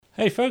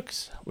Hey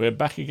folks, we're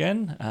back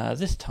again,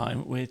 this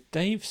time with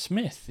Dave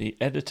Smith, the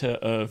editor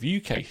of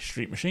UK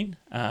Street Machine,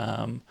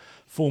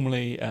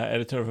 formerly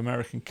editor of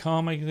American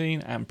Car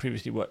Magazine and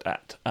previously worked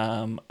at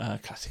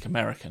Classic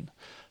American.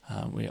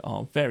 We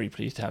are very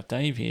pleased to have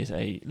Dave. He is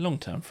a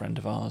long-term friend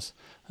of ours,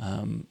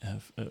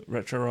 of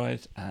Retro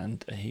Rides,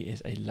 and he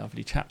is a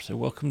lovely chap, so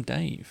welcome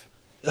Dave.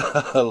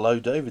 Hello,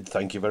 David.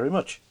 Thank you very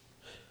much.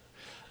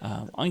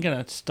 I'm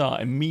going to start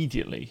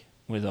immediately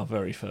with our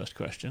very first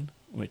question,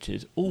 which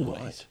is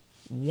always... Right.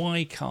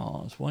 Why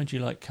cars? Why do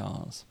you like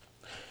cars?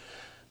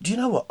 Do you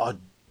know what? I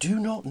do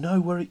not know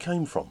where it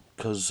came from,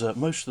 because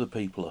most of the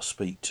people I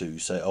speak to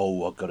say,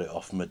 "Oh, I got it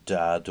off my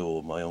dad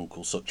or my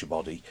uncle such a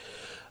body,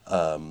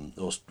 or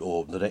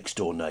the next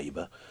door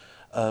neighbour."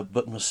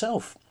 But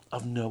myself,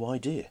 I've no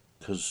idea,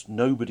 because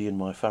nobody in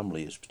my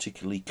family is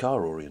particularly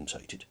car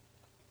orientated.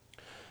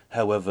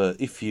 However,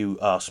 if you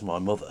ask my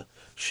mother,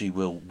 she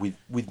will,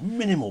 with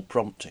minimal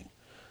prompting,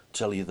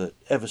 tell you that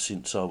ever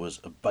since I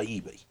was a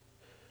baby,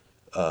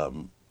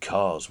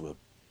 cars were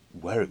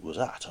where it was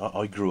at.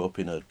 I grew up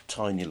in a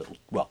tiny little...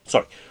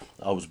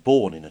 I was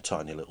born in a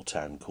tiny little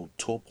town called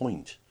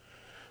Torpoint,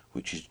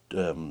 which is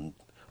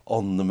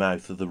on the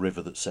mouth of the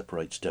river that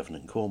separates Devon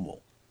and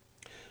Cornwall.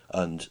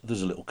 And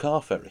there's a little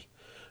car ferry.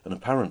 And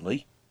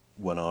apparently,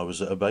 when I was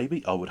a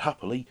baby, I would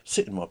happily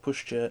sit in my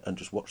pushchair and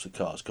just watch the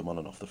cars come on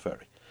and off the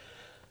ferry.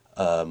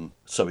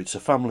 So it's a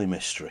family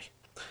mystery.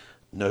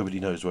 Nobody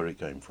knows where it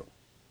came from.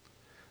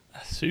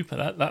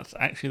 Super. That's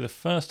actually the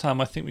first time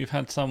I think we've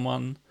had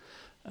someone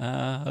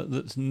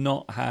that's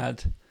not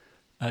had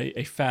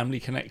a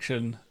family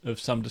connection of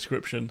some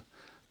description,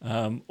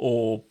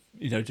 or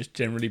just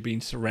generally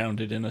been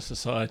surrounded in a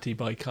society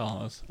by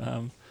cars.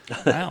 Wow,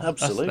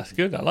 Absolutely. that's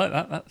good. I like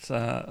that.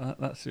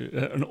 That's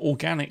an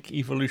organic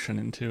evolution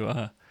into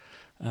a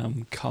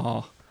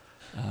car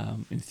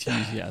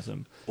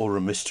enthusiasm. Or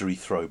a mystery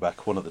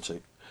throwback, one of the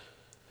two.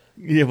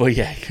 Yeah, well,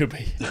 yeah, it could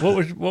be. What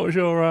was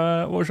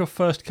your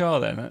first car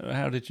then?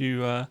 How did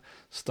you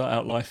start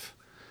out life,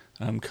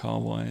 car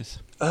wise?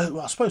 Well,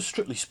 I suppose,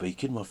 strictly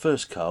speaking, my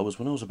first car was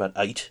when I was about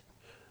 8.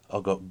 I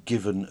got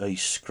given a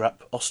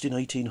scrap Austin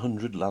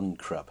 1800 Land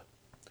Crab.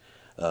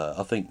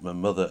 I think my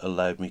mother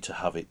allowed me to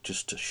have it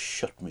just to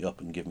shut me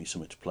up and give me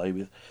something to play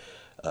with.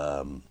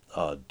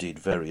 I did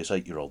various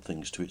 8-year-old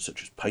things to it,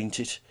 such as paint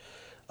it.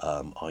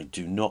 I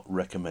do not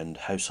recommend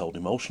household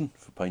emulsion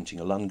for painting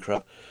a Land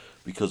Crab,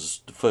 because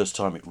the first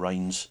time it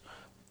rains,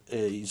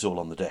 it's all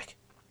on the deck.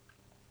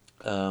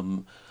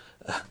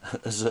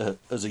 As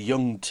a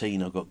young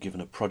teen, I got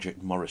given a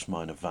Project Morris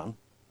Minor van,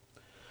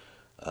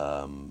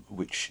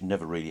 which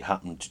never really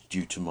happened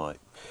due to my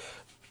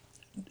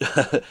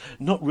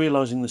not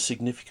realising the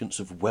significance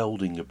of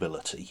welding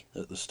ability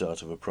at the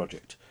start of a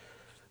project.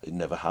 It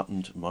never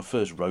happened. My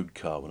first road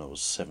car when I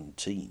was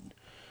 17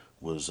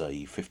 was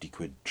a 50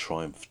 quid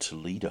Triumph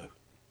Toledo.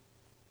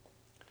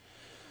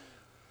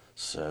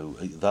 So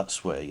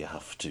that's where you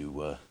have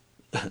to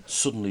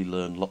suddenly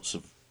learn lots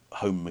of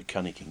home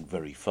mechanicking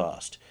very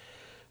fast,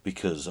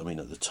 because, at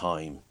the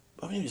time,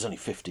 it was only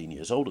 15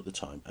 years old at the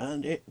time,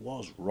 and it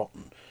was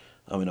rotten.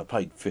 I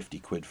paid 50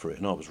 quid for it,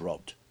 and I was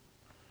robbed.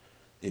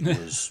 It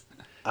was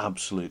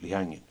absolutely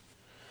hanging.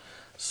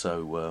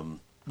 So,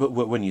 but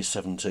when you're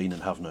 17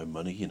 and have no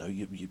money,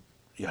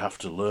 you have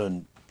to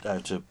learn how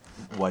to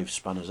wave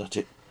spanners at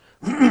it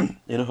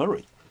in a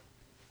hurry.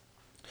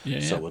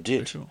 So I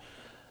did. Sure.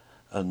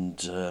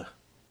 And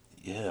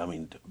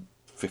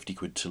 50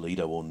 quid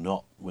Toledo or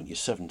not, when you're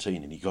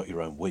 17 and you got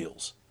your own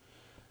wheels,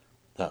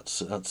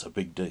 that's a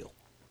big deal.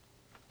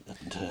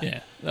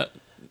 And,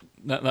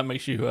 that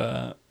makes you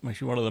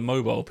one of the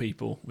mobile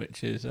people,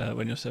 which is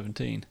when you're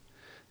 17.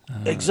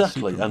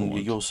 exactly, and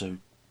reward.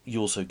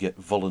 you also get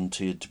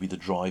volunteered to be the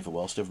driver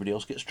whilst everybody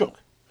else gets drunk.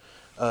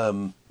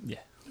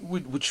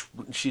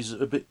 Which is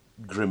a bit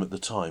grim at the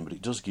time, but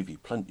it does give you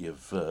plenty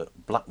of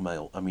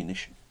blackmail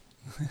ammunition.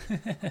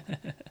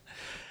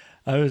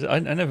 I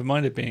never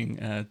minded being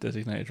a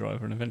designated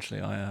driver, and eventually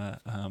I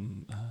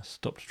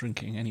stopped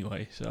drinking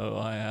anyway. So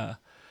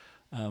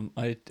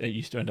I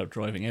used to end up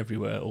driving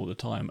everywhere all the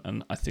time,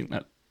 and I think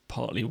that's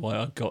partly why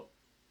I got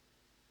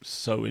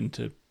so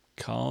into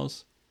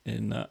cars,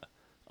 in that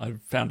I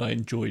found I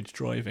enjoyed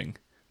driving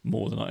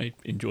more than I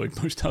enjoyed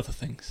most other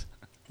things.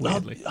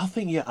 Weirdly. I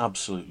think you're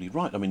absolutely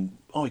right.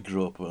 I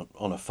grew up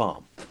on a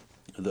farm.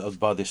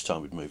 By this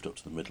time we'd moved up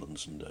to the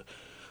Midlands, and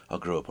I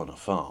grew up on a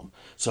farm.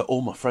 So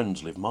all my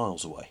friends lived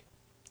miles away.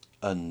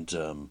 And,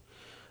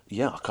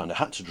 I kind of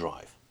had to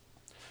drive.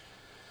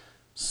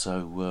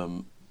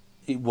 So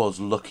it was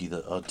lucky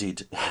that I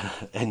did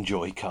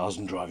enjoy cars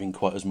and driving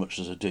quite as much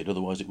as I did.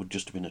 Otherwise it would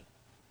just have been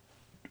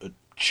a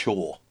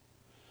chore.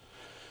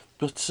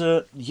 But,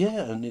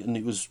 and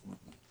it was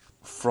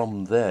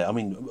from there.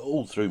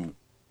 All through...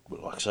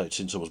 like I say,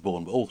 since I was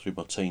born, but all through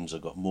my teens I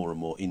got more and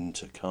more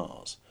into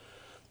cars,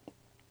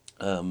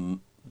 to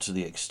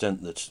the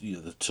extent that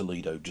the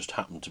Toledo just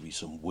happened to be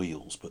some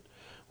wheels, but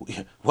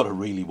what I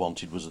really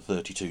wanted was a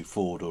 32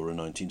 Ford or a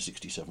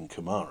 1967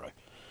 Camaro,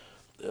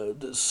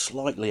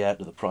 slightly out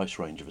of the price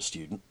range of a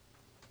student.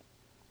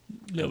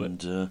 Little and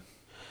bit.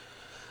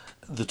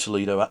 the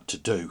Toledo had to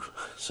do.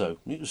 So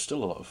it was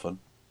still a lot of fun.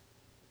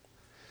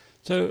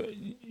 So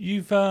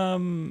you've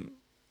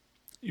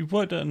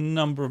worked at a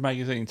number of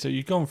magazines. So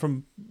you've gone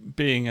from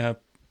being a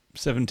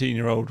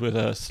 17-year-old with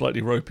a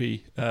slightly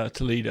ropey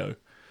Toledo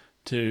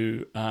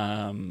to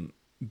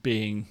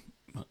being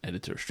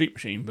editor of Street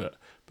Machine, but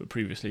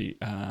previously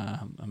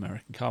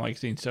American Car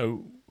Magazine.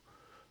 So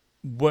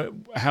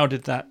how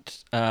did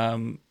that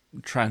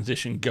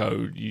transition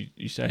go?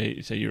 You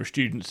say you're a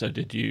student, so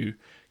did you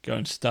go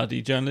and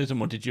study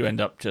journalism, or did you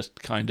end up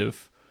just kind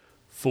of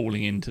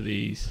falling into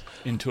a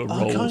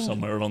role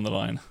somewhere along the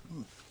line?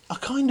 I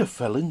kind of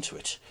fell into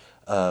it.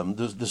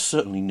 There's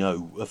certainly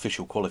no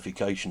official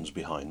qualifications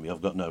behind me.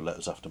 I've got no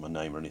letters after my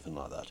name or anything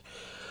like that.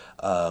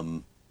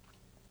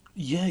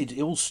 Yeah, it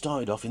all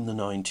started off in the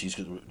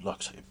 90s.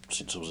 Like I say,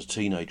 since I was a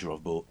teenager,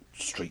 I've bought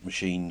Street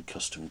Machine,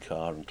 Custom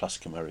Car, and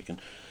Classic American.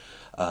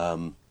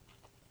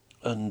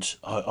 And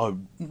I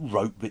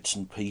wrote bits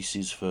and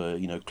pieces for,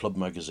 club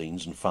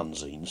magazines and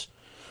fanzines.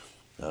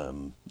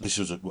 This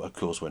was, of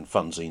course, when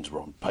fanzines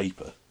were on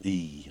paper.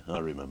 I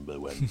remember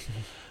when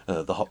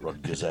the Hot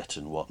Rod Gazette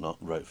and whatnot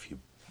wrote a few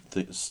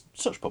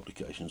such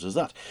publications as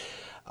that.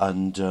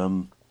 And,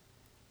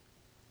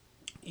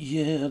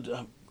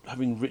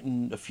 having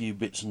written a few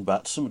bits and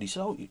bats, somebody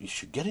said, "Oh, you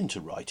should get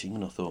into writing."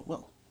 And I thought,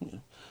 well,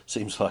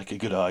 seems like a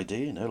good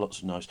idea, lots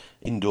of nice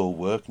indoor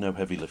work, no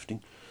heavy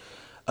lifting.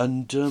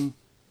 And,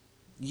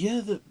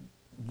 that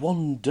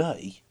one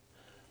day,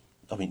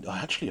 I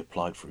actually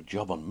applied for a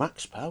job on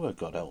Max Power,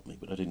 God help me,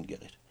 but I didn't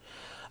get it.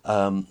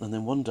 And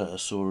then one day I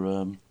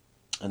saw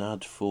an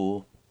ad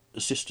for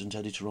assistant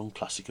editor on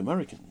Classic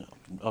American.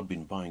 Now, I'd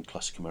been buying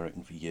Classic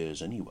American for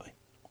years anyway.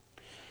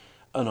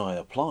 And I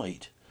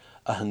applied.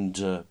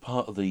 And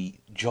part of the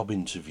job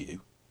interview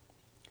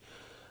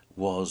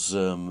was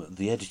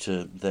the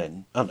editor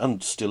then,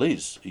 and still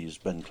is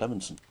Ben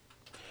Clemenson.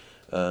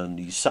 And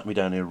he sat me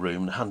down in a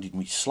room and handed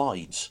me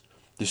slides.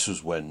 This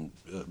was when,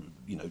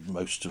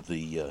 most of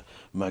the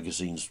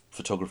magazine's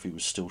photography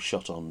was still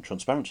shot on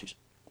transparencies.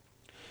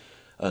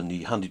 And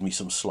he handed me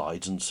some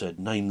slides and said,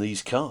 "Name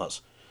these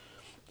cars."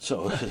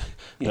 So,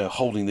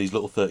 holding these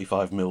little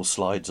 35mm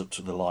slides up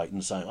to the light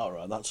and saying, "All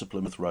right, that's a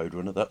Plymouth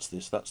Roadrunner, that's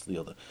this, that's the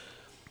other."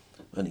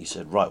 And he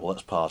said, "Right, well,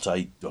 that's part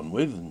A done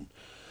with." And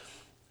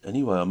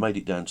anyway, I made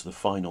it down to the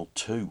final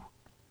two.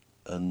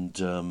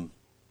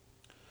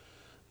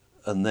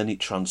 And then it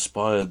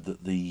transpired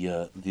that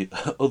the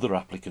other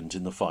applicant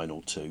in the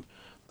final two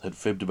had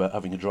fibbed about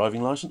having a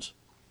driving licence.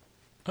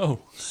 Oh.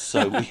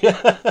 So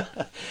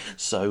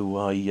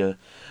I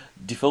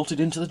defaulted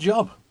into the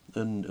job,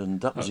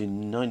 and that was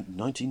in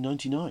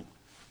 1999.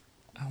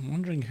 I'm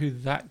wondering who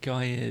that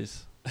guy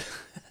is.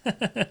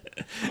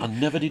 I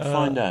never did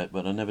find out,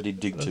 but I never did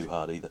dig too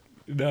hard either.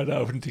 No,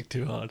 I wouldn't dig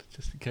too hard,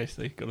 just in case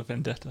they got a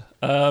vendetta.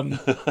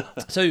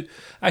 So,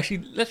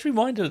 actually, let's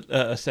rewind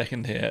a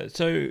second here.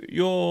 So,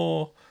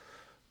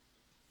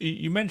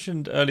 you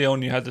mentioned early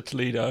on you had the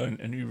Toledo,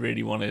 and you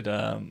really wanted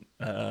a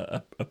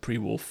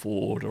pre-war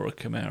Ford or a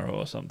Camaro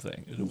or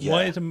something.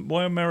 Yeah.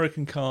 Why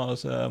American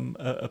cars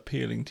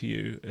appealing to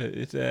you?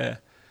 Is there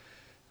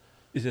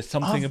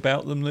something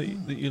about them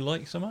that you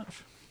like so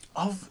much?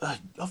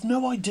 I've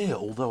no idea,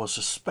 although I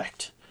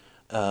suspect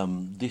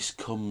this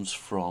comes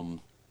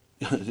from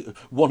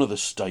one of the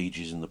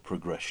stages in the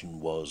progression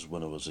was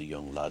when I was a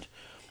young lad.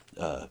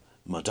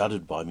 My dad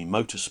would buy me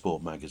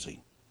Motorsport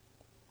magazine.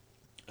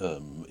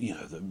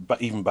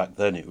 But even back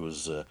then it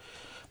was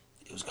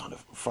kind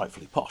of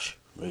frightfully posh,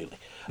 really.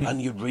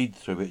 And you'd read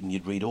through it and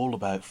you'd read all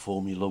about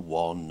Formula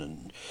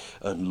One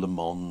and Le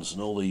Mans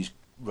and all these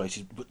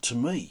races. But to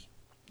me,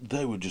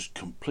 they were just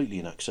completely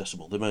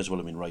inaccessible. They may as well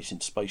have been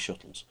racing space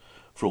shuttles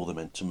for all they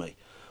meant to me.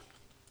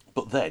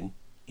 But then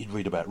you'd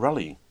read about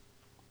rallying.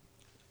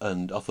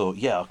 And I thought,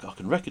 yeah, I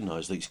can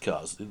recognise these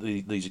cars.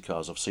 These are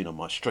cars I've seen on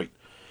my street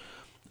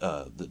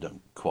that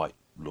don't quite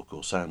look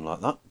or sound like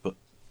that, but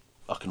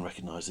I can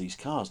recognise these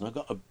cars. And I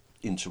got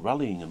into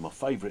rallying, and my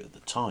favourite at the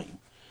time,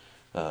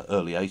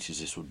 early 80s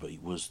this would be,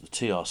 was the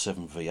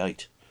TR7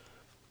 V8.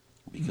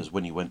 Because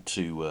when you went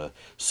to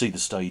see the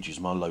stages,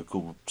 my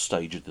local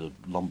stage of the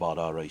Lombard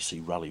RAC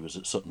rally was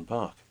at Sutton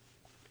Park.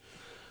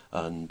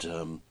 And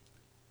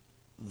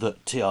the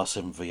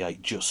TR7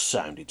 V8 just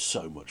sounded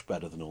so much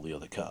better than all the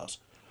other cars.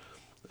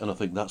 And I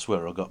think that's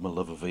where I got my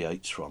love of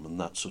V8s from, and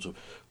that sort of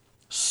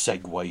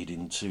segued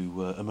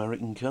into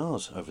American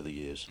cars over the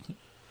years.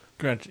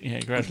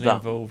 Gradually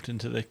evolved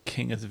into the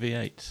king of the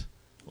V8s.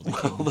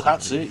 Well,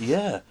 that's it,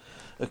 yeah.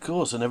 Of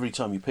course, and every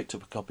time you picked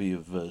up a copy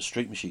of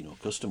Street Machine or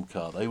Custom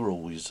Car, they were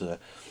always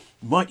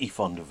mighty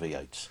fond of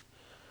V8s.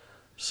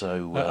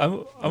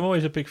 So I'm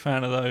always a big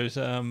fan of those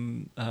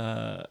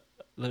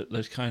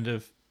kind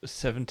of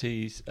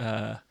 70s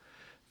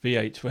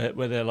V8s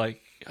where they're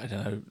like, I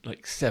don't know,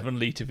 like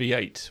 7-litre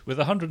V8 with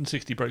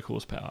 160 brake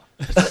horsepower.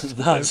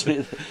 That's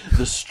it.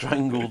 The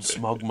strangled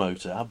smog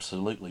motor,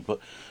 absolutely. But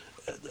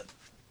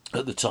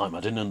At the time,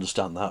 I didn't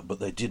understand that, but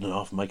they did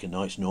enough make a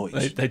nice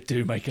noise. They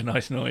do make a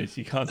nice noise.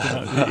 You can't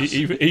deny it.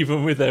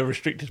 Even with their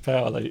restricted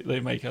power, they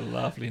make a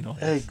lovely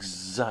noise.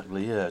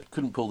 Exactly, yeah.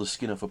 Couldn't pull the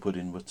skin off a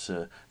pudding, but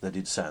they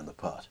did sound the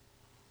part.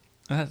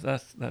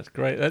 That's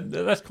great.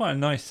 That's quite a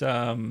nice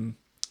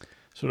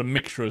sort of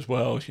mixture as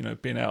well. You know,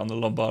 being out on the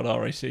Lombard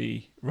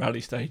RAC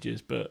rally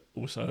stages, but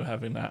also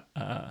having that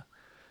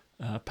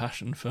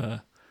passion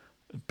for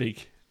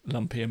big,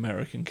 lumpy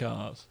American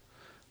cars.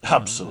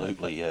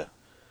 Absolutely, yeah.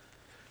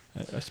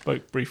 I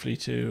spoke briefly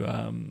to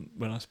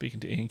when I was speaking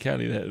to Ian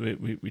Kelly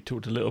that we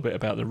talked a little bit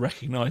about the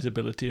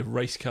recognisability of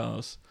race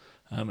cars,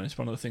 and it's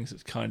one of the things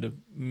that's kind of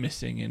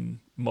missing in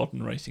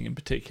modern racing in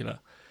particular,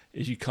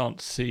 is you can't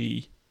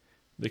see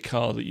the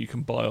car that you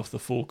can buy off the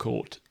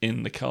forecourt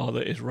in the car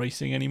that is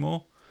racing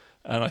anymore,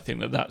 and I think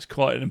that's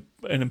quite an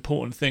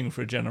important thing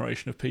for a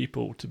generation of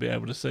people to be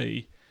able to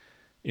see.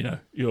 You know,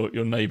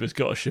 your neighbour's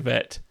got a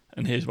Chevette,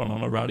 and here's one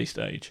on a rally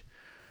stage.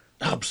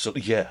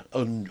 Absolutely, yeah,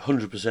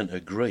 100%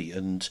 agree.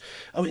 And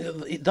I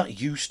mean,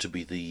 that used to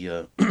be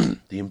the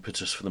the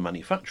impetus for the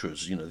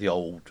manufacturers. You know, the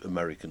old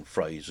American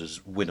phrase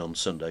is "win on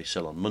Sunday,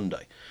 sell on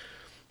Monday."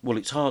 Well,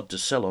 it's hard to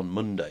sell on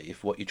Monday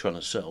if what you're trying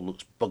to sell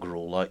looks bugger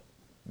all like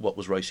what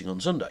was racing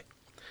on Sunday.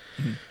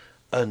 Mm.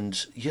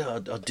 And yeah,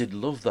 I did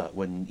love that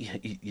when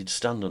you'd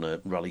stand on a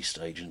rally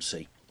stage and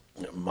see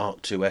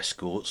Mark II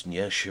Escorts and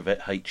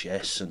Chevette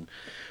HS and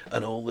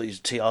all these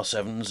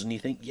TR7s, and you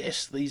think,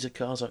 yes, these are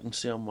cars I can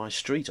see on my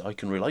street. I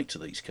can relate to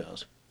these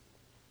cars.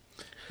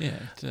 Yeah,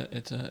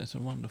 it's a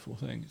wonderful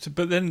thing. So,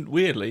 but then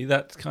weirdly,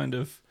 that's kind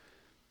of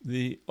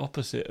the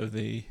opposite of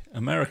the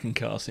American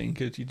car scene,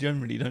 because you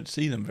generally don't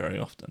see them very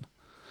often.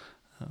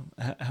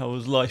 How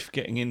was life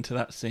getting into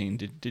that scene?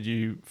 Did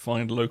you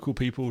find local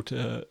people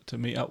to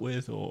meet up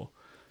with, or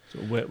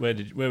sort of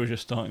where was your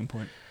starting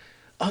point?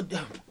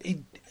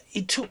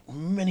 It took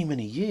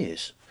many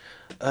years,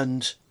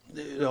 and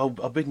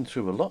I've been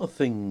through a lot of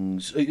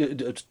things,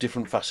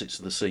 different facets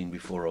of the scene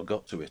before I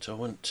got to it.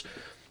 When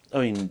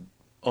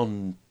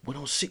I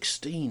was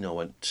 16, I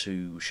went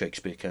to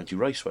Shakespeare County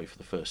Raceway for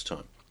the first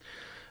time,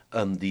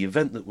 and the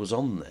event that was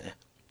on there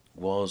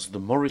was the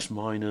Morris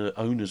Minor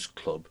Owners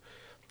Club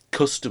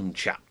Custom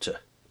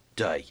Chapter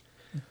Day,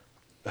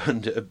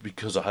 and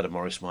because I had a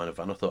Morris Minor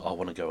van, I thought I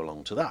want to go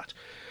along to that.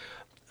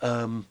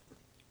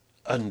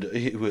 And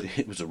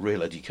it was a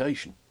real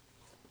education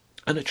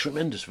and a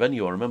tremendous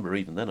venue. I remember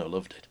even then I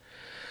loved it.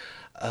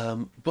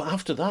 But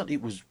after that,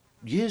 it was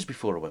years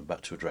before I went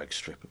back to a drag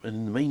strip. And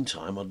in the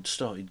meantime, I'd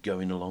started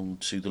going along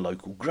to the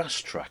local grass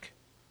track,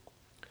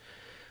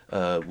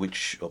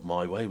 which up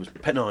my way was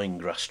Pennine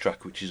Grass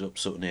Track, which is up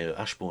sort of near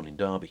Ashbourne in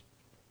Derby.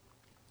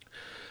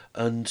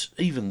 And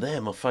even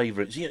there, my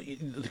favourites,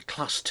 the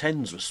Class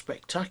 10s were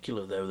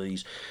spectacular. There were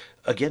these,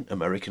 again,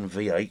 American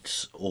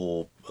V8s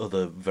or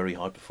other very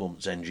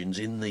high-performance engines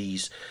in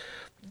these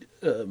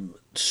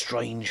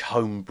strange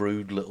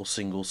home-brewed little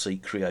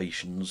single-seat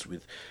creations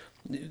with,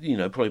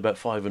 probably about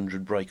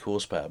 500 brake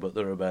horsepower, but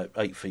they're about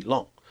 8 feet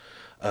long.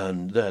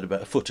 And they had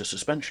about a foot of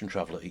suspension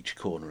travel at each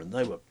corner, and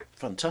they were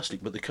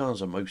fantastic. But the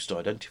cars I'm most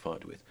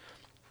identified with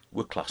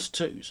were Class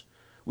 2s,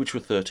 which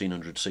were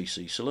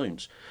 1300cc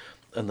saloons.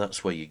 And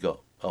that's where you got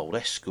old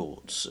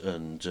Escorts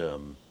and,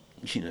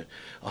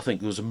 I think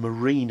there was a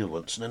Marina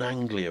once and an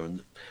Anglia,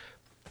 and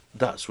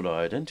that's what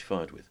I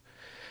identified with.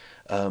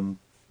 And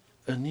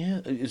yeah,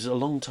 it was a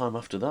long time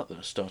after that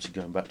I started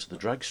going back to the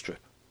drag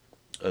strip.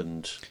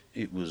 And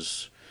it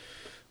was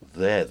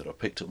there that I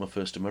picked up my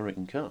first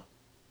American car.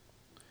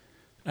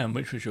 And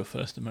which was your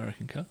first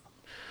American car?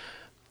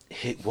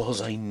 It was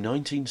a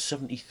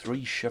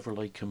 1973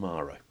 Chevrolet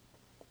Camaro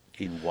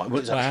in white. Well,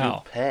 it's actually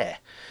Wow. a pair.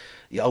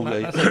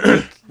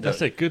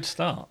 That's a good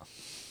start.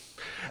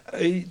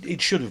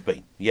 It should have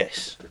been,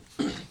 yes.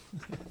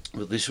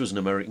 But this was an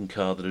American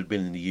car that had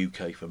been in the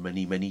UK for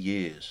many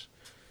years.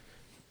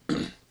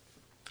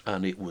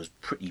 And it was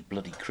pretty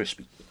bloody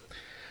crispy.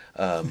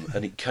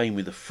 And it came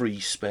with a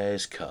free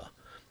spares car,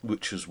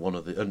 which was one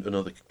of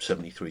another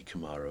 73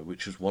 Camaro,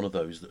 which was one of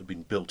those that had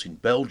been built in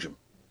Belgium.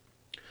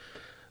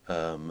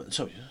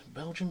 So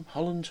Belgium,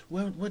 Holland,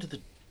 where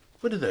did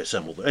they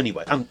assemble them?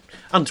 Anyway,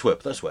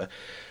 Antwerp, that's where.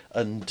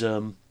 And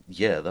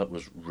that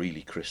was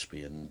really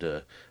crispy,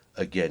 and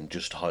again,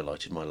 just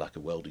highlighted my lack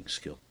of welding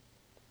skill.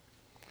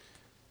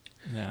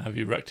 Now, have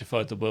you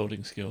rectified the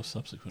welding skills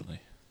subsequently?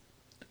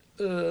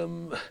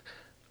 Um,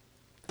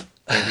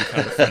 Have you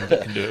found a friend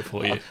that can do it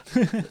for you?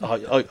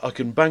 I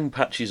can bang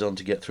patches on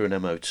to get through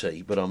an MOT,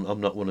 but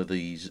I'm not one of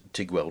these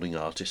TIG welding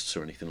artists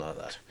or anything like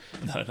that.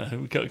 No,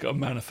 we've got a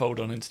manifold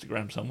on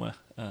Instagram somewhere.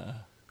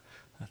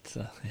 That's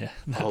a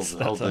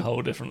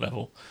whole different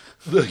level.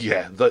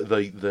 Yeah,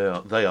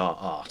 they are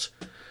art,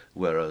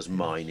 whereas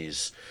mine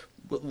is.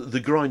 Well, the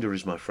grinder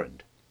is my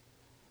friend.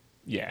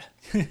 Yeah,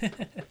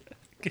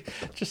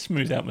 just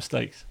smooth out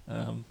mistakes.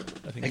 I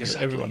think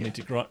exactly, everyone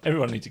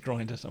needs a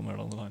grinder somewhere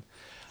along the line.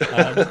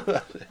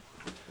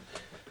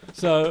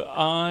 So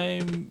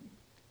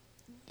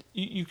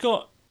you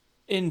got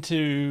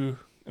into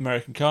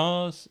American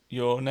cars.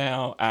 You're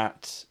now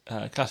at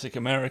Classic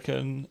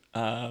American.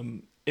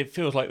 it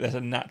feels like there's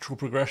a natural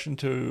progression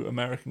to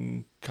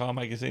American Car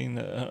Magazine,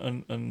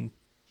 and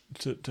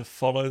to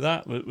follow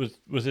that.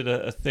 Was it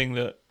a thing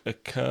that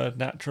occurred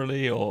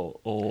naturally,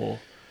 or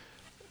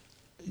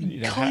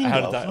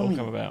how did that all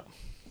come about?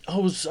 I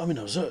was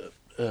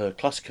at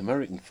Classic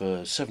American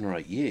for 7 or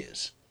 8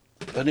 years,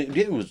 and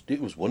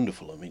it was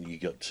wonderful. I mean, you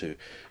got to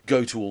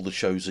go to all the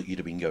shows that you'd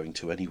have been going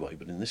to anyway,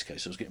 but in this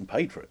case, I was getting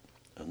paid for it,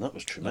 and that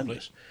was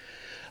tremendous.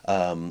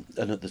 And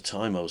at the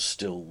time, I was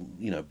still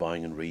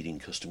buying and reading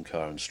Custom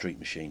Car and Street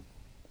Machine.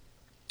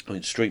 I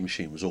mean, Street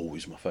Machine was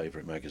always my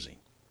favourite magazine,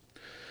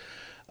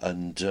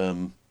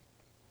 and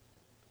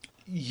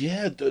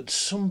at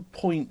some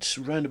point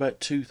around about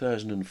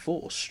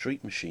 2004,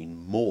 Street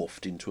Machine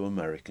morphed into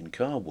American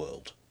Car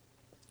World.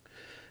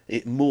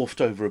 It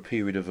morphed over a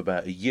period of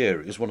about a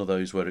year. It was one of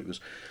those where it was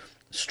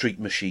Street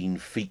Machine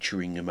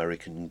featuring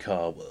American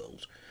Car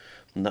World,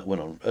 and that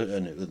went on.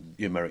 And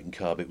the American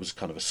Car bit was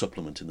kind of a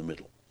supplement in the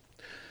middle.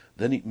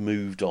 Then it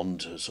moved on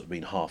to sort of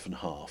being half and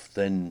half.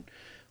 Then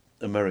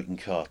American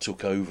Car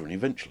took over, and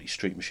eventually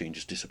Street Machine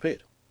just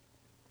disappeared.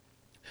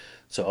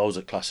 So I was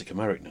at Classic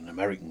American, and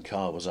American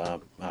Car was our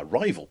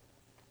rival.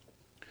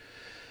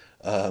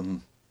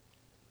 And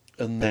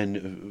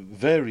then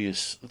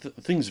various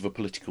things of a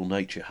political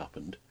nature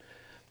happened.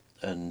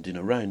 And in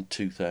around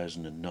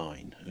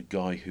 2009, a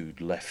guy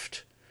who'd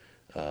left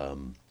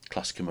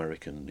Classic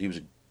American, he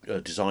was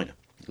a designer,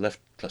 left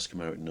Classic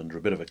American under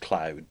a bit of a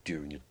cloud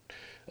during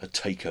a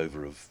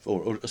takeover of,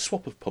 or a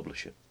swap of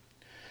publisher.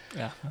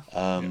 Yeah.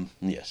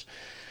 Yes.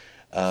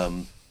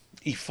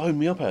 He phoned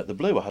me up out of the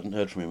blue. I hadn't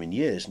heard from him in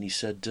years, and he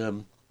said,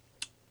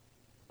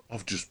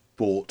 I've just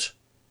bought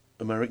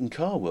American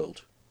Car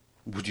World.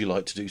 Would you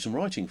like to do some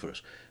writing for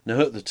us?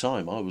 Now, at the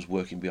time, I was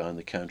working behind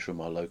the counter of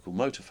my local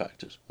motor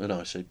factors, and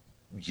I said,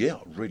 yeah,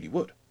 I really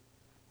would.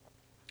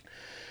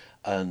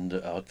 And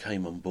I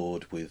came on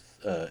board with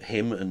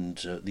him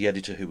and the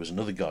editor, who was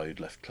another guy who'd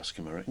left Classic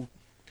American.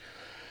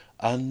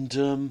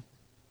 And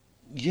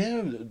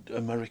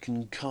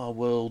American Car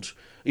World.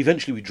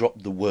 Eventually, we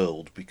dropped the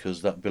World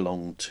because that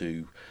belonged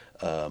to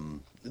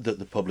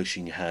the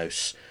publishing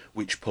house,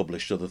 which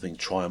published other things: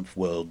 Triumph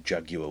World,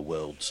 Jaguar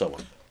World, so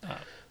on.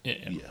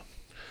 Yeah.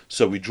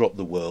 So we dropped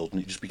the World,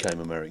 and it just became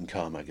American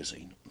Car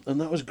Magazine, and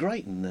that was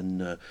great. And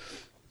then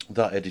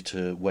that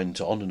editor went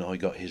on, and I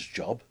got his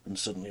job, and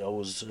suddenly I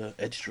was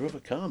editor of a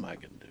car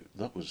mag, and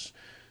that was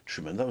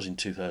tremendous. That was in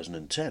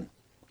 2010,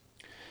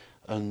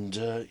 and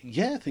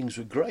things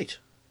were great.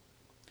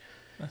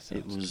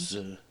 It was,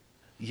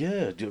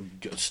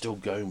 still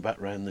going back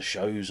round the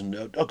shows, and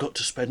I got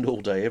to spend all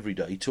day, every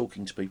day,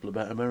 talking to people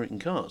about American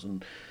cars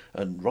and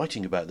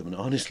writing about them, and I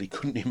honestly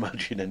couldn't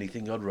imagine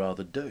anything I'd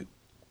rather do.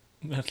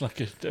 That's like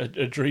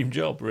a dream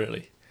job,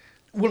 really.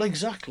 Well,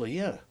 exactly,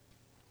 yeah.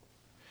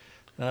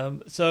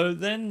 So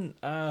then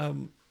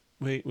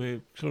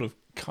we're sort of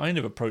kind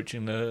of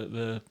approaching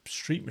the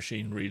Street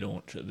Machine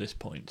relaunch at this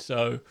point.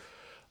 So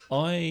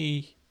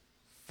I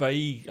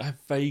have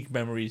vague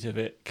memories of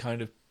it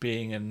kind of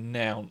being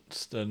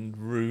announced and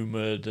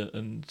rumoured,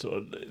 and sort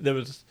of there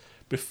was,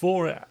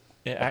 before it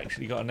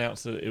actually got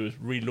announced that it was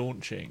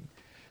relaunching,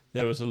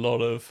 there was a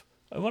lot of,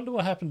 I wonder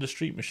what happened to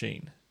Street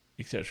Machine,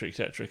 etc.,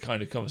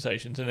 kind of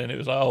conversations, and then it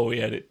was like, oh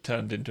yeah, it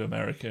turned into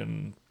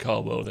American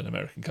Car World and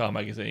American Car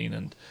Magazine,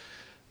 and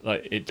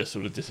like it just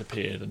sort of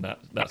disappeared, and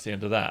that's the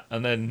end of that.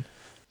 And then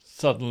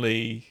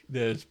suddenly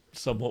there's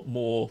somewhat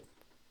more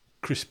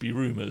crispy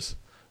rumours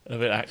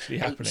of it actually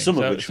happening. Some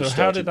of which was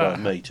started by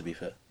me, to be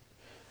fair.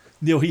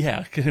 Oh yeah,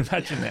 I can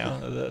imagine now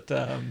that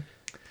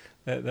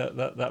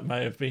that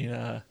may have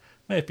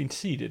been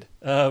seeded.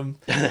 So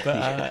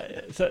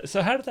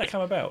how did that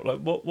come about? Like,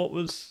 what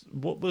was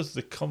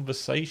the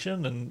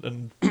conversation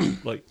and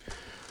like?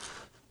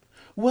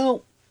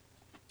 Well,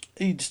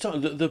 he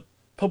started the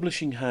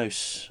publishing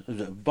house.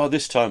 By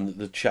this time,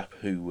 the chap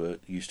who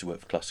used to work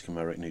for Classic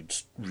American,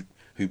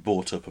 who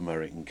bought up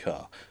American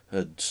Car,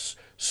 had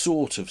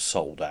sort of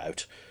sold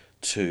out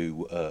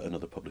to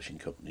another publishing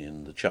company,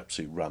 and the chaps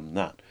who ran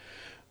that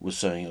was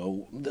saying,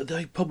 oh,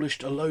 they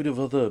published a load of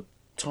other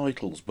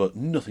titles, but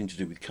nothing to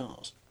do with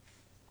cars.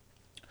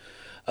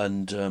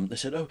 And they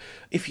said, oh,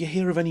 if you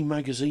hear of any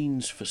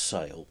magazines for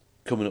sale,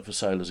 coming up for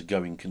sale as a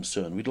going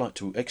concern, we'd like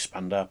to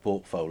expand our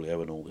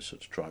portfolio and all this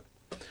sort of tripe.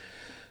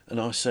 And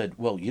I said,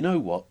 well, you know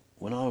what?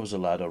 When I was a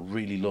lad, I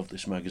really loved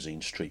this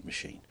magazine, Street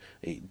Machine.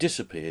 It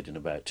disappeared in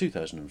about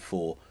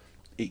 2004.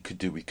 It could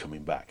do with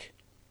coming back.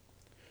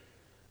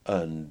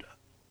 And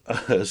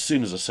as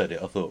soon as I said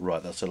it, I thought,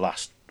 right, that's the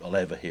last I'll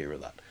ever hear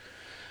of that.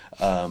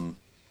 And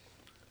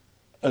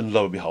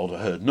lo and behold,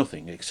 I heard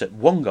nothing, except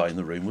one guy in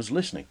the room was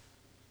listening.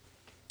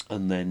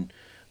 And then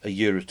a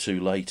year or two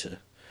later,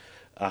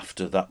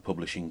 after that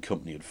publishing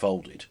company had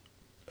folded,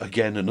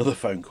 again another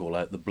phone call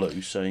out the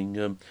blue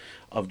saying,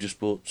 I've just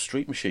bought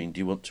Street Machine, do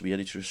you want to be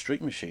editor of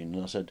Street Machine?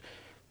 And I said,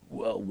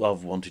 well,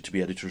 I've wanted to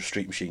be editor of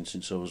Street Machine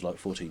since I was like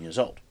 14 years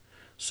old,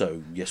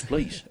 so yes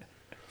please.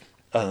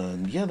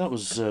 And that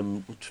was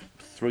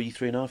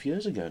 3.5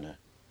 years ago now.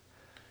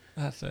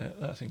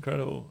 That's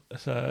incredible.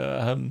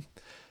 So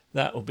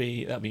that'll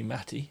be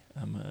Matty.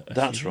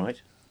 That's assuming.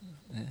 right.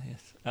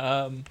 Yes.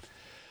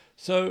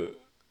 So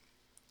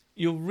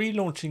you're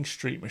relaunching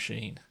Street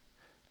Machine,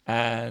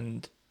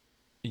 and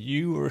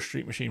you were a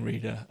Street Machine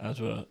reader, as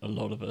were a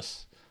lot of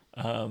us,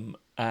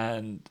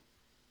 and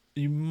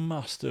you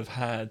must have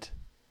had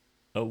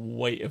a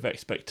weight of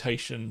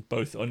expectation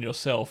both on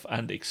yourself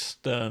and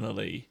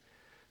externally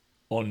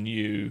on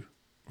you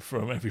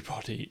from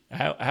everybody.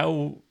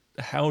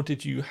 How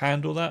did you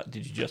handle that?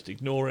 Did you just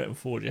ignore it and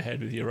forge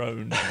ahead with your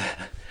own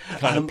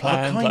kind of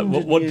plan? Like,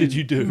 what did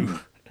you do?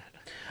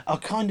 I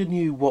kind of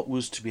knew what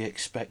was to be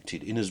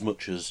expected, in as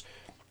much as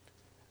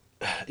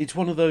it's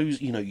one of those,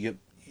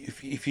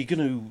 if you're going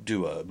to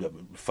do a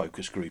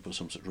focus group or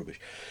some such rubbish,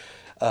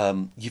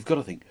 you've got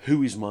to think,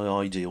 who is my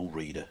ideal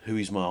reader? Who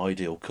is my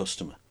ideal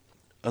customer?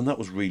 And that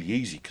was really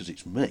easy because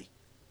it's me.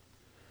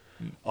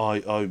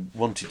 I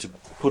wanted to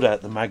put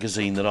out the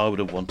magazine that I would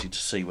have wanted to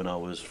see when I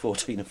was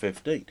 14 or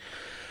 15.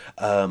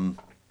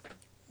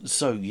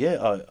 So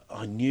yeah,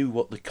 I knew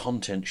what the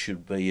content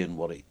should be and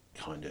what it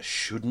kind of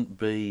shouldn't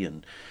be,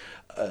 and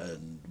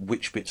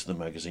which bits of the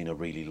magazine I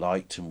really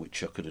liked and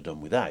which I could have done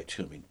without.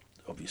 I mean,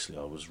 obviously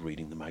I was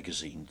reading the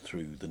magazine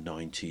through the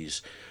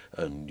 90s,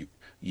 and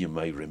you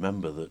may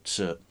remember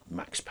that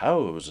Max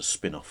Power was a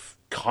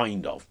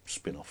kind of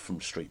spin-off from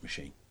Street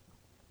Machine.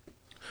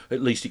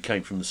 At least it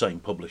came from the same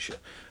publisher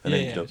and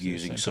ended up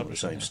using some of the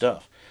same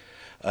stuff.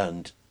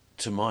 And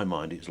to my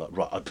mind, it's like,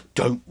 right, I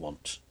don't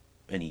want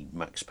any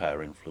Max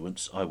Power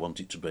influence. I want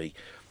it to be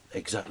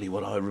exactly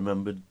what I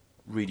remembered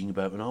reading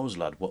about when I was a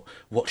lad,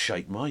 what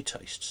shaped my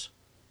tastes.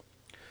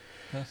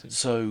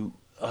 So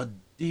I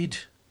did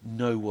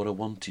know what I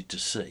wanted to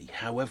see.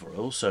 However, I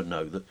also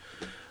know that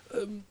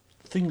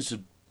things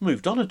have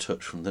moved on a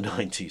touch from the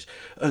 90s.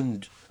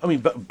 And I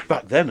mean,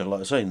 back then, like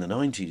I say, in the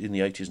 80s and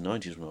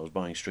 90s, when I was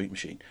buying Street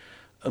Machine,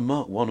 a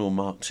Mark 1 or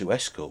Mark 2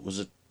 Escort was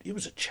a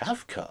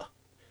chav car.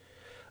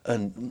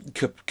 And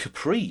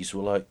Capris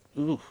were like,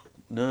 oh,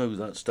 no,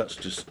 that's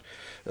just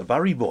a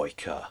Barry Boy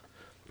car.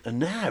 And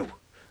now,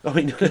 I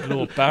mean,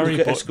 Lord,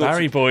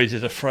 Barry Boys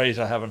is a phrase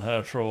I haven't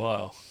heard for a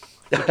while.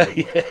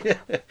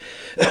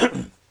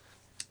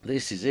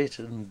 This is it,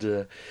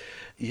 and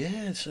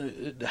yeah, so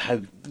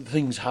how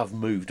things have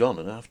moved on,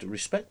 and I have to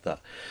respect that.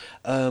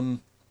 And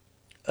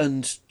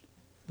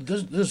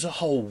there's a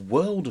whole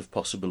world of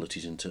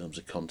possibilities in terms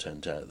of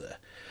content out there,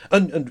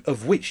 and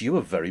of which you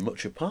are very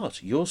much a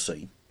part. Your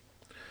scene,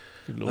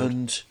 Good Lord.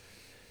 and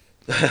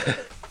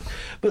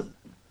but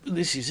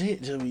this is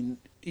it. I mean,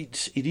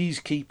 it is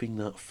keeping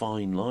that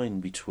fine line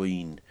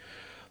between.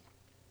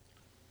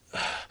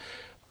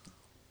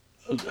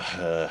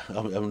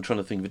 I'm trying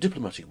to think of a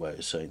diplomatic way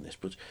of saying this,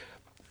 but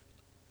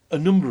a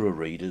number of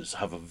readers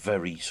have a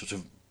very sort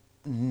of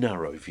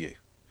narrow view.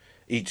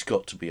 It's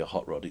got to be a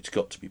hot rod, it's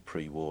got to be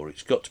pre-war,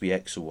 it's got to be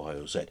X or Y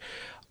or Z.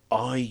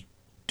 I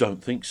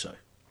don't think so.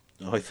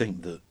 I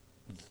think that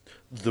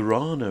there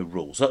are no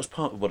rules. That's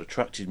part of what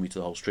attracted me to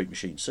the whole Street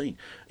Machine scene,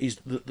 is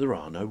that there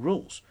are no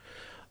rules.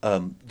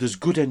 There's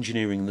good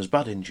engineering and there's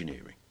bad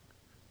engineering.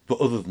 But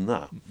other than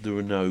that, there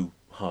are no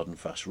hard and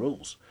fast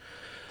rules.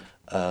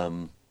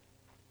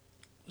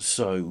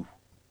 So,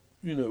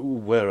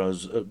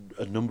 whereas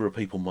a number of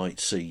people might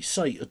see,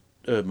 say,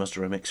 a Mazda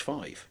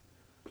MX-5.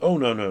 Oh,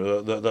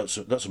 no, that's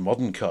a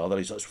modern car.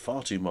 That's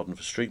far too modern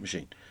for Street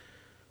Machine.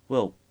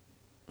 Well,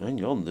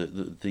 hang on,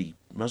 the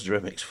Mazda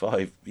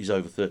MX-5 is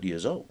over 30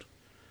 years old.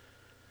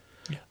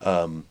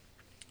 Yeah.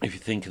 If you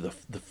think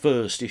of the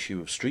first issue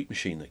of Street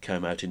Machine that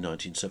came out in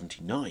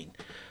 1979,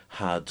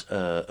 had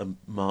a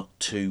Mark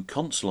II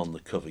console on the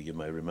cover, you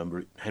may remember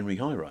it, Henry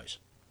High-Rise.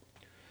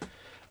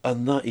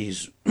 And that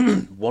is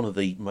one of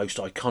the most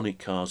iconic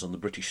cars on the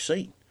British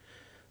scene.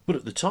 But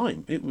at the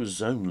time, it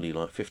was only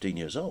like 15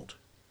 years old.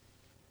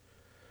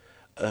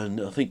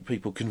 And I think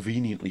people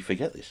conveniently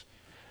forget this.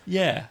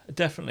 Yeah,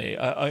 definitely.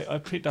 I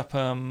picked up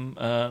an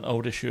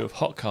old issue of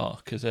Hot Car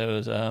because there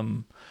was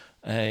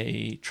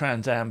a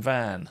Trans Am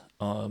van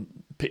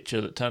picture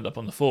that turned up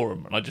on the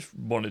forum, and I just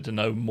wanted to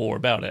know more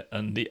about it.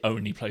 And the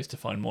only place to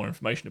find more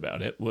information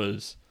about it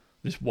was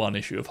this one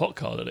issue of Hot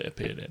Car that it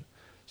appeared in.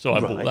 So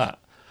I bought that.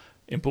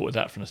 Imported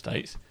that from the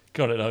States,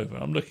 got it over.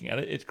 I'm looking at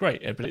it. It's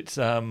great, but it's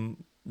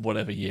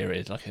whatever year it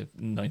is, like a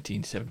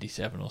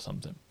 1977 or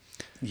something.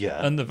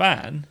 Yeah. And the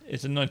van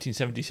is a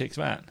 1976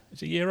 van.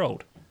 It's a year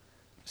old.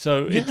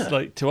 So it's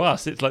like, to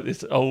us, it's like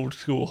this old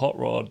school hot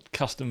rod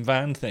custom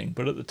van thing.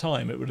 But at the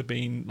time, it would have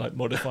been like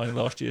modifying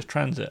last year's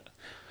Transit.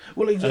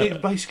 Well, it's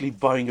basically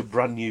buying a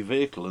brand new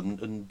vehicle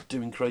and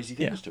doing crazy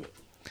things to it.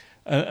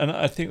 And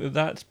I think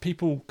that's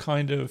people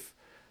kind of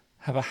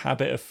have a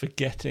habit of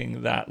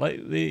forgetting that,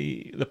 like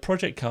the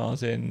project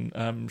cars in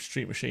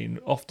Street Machine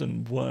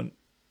often weren't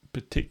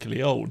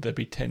particularly old. They'd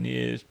be 10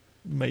 years,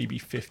 maybe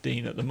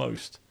 15 at the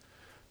most,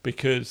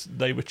 because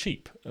they were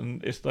cheap.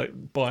 And it's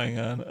like buying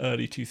an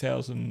early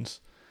 2000s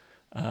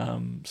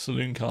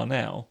saloon car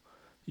now.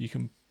 You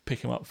can pick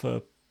them up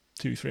for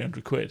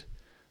 200-300 quid,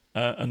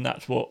 and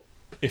that's what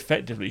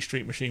effectively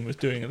Street Machine was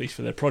doing, at least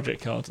for their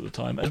project cars at the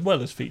time, as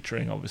well as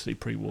featuring obviously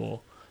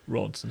pre-war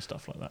rods and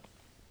stuff like that.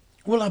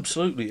 Well,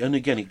 absolutely, and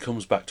again, it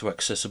comes back to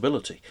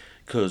accessibility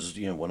because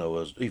when I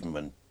was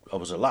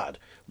a lad,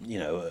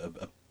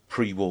 a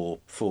pre-war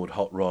Ford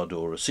Hot Rod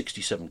or a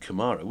 '67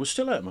 Camaro was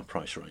still out of my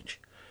price range,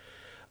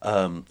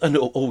 and it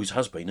always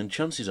has been, and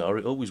chances are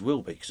it always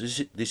will be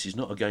because this is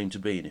not a game to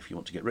be in if you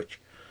want to get rich.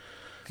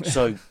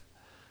 So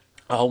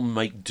I'll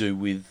make do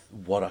with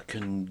what I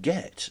can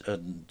get,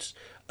 and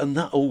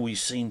that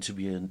always seemed to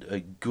be a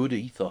good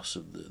ethos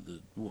of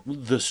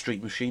the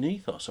Street Machine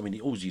ethos. I mean,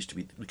 it always used to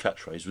be the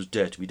catchphrase was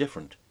 "Dare to be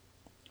different,"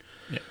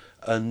 Yeah.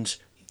 and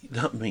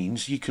that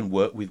means you can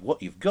work with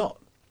what you've got.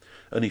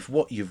 And if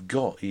what you've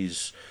got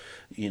is,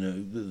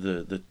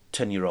 the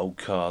 10-year-old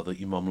car that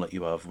your mum let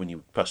you have when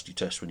you passed your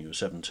test when you were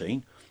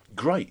 17,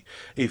 great.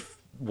 If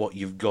what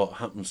you've got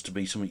happens to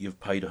be something you've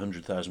paid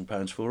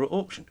 £100,000 for at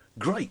auction,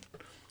 great.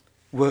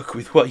 Work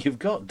with what you've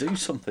got, do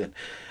something.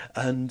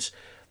 And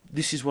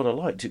this is what I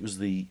liked. It was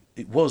the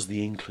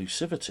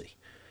inclusivity.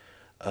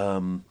 I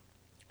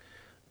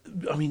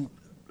mean,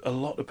 a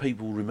lot of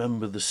people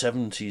remember the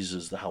 70s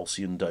as the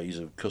halcyon days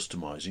of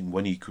customising,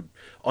 when you could,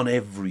 on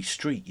every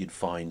street, you'd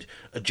find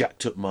a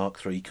jacked up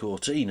Mark III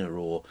Cortina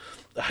or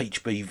a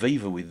HB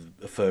Viva with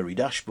a furry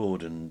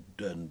dashboard and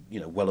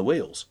Weller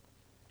wheels.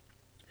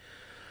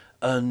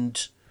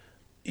 And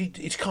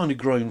it's kind of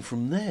grown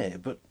from there.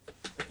 But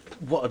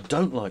what I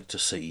don't like to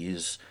see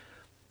is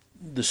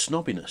the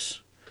snobbiness.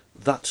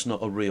 That's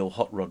not a real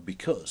hot rod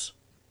because.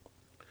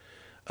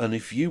 And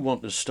if you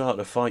want to start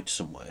a fight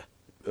somewhere,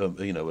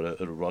 at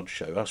a rod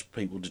show, ask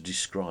people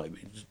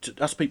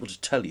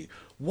to tell you,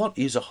 what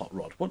is a hot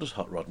rod? What does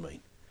hot rod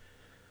mean?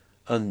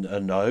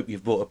 And I hope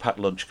you've bought a packed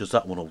lunch because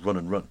that one will run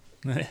and run.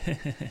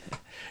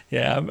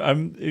 Yeah,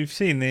 you've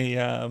seen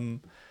the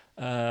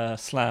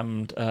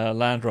slammed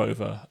Land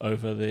Rover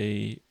over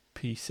the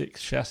P6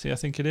 chassis, I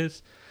think it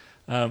is.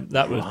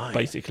 That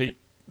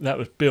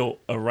was built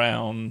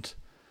around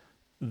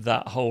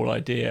that whole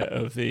idea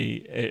of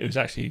it was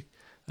actually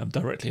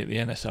directly at the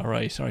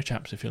NSRA. Sorry,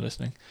 chaps, if you're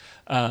listening.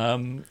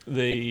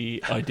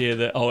 The idea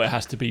that it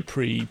has to be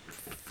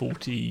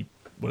pre-40,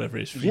 whatever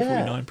it is,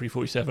 349,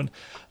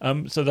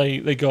 pre-47. So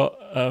they got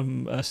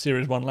a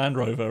Series 1 Land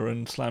Rover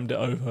and slammed it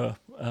over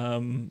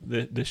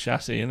the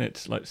chassis, and it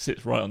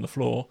sits right on the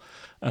floor.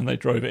 And they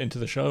drove it into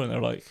the show, and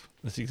they're like,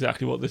 "That's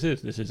exactly what this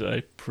is. This is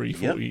a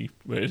pre-40.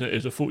 Yep.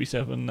 It's a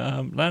 47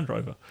 Land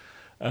Rover."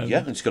 And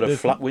it's got a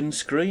flat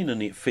windscreen,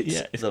 and it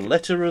fits the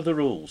letter of the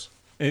rules.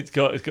 It's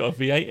got a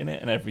V8 in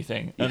it and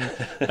everything, and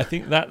I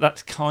think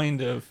that's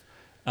kind of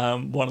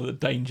one of the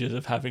dangers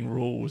of having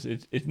rules.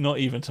 It's not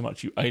even so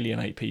much you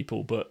alienate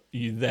people, but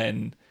you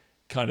then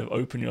kind of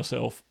open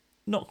yourself,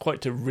 not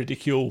quite to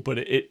ridicule,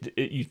 but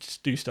you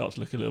do start to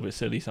look a little bit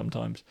silly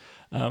sometimes.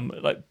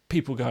 Like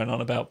people going on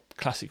about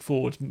classic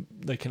Fords,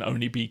 they can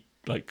only be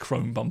like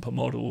chrome bumper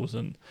models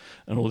and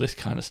all this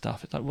kind of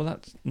stuff. It's like, well,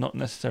 that's not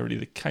necessarily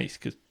the case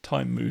because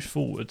time moves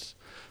forwards.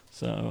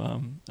 So,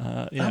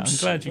 I'm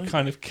glad you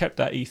kind of kept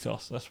that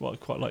ethos. That's what I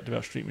quite liked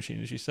about Street Machine,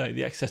 as you say.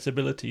 The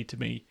accessibility, to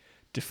me,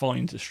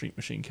 defines a Street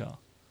Machine car.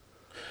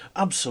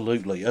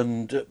 Absolutely.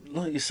 And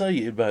like you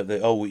say about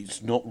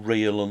it's not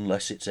real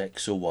unless it's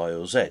X or Y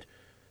or Z.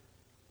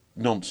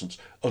 Nonsense.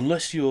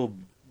 Unless you're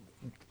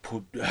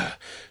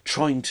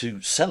trying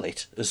to sell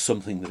it as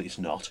something that it's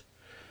not,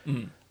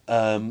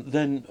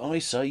 then I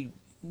say,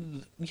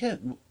 yeah,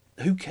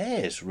 who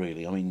cares,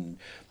 really? I mean,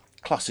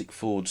 classic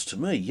Fords to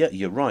me, yeah,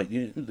 you're right.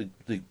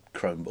 The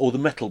chrome or the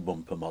metal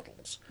bumper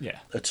models,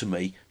 are to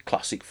me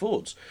classic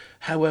Fords.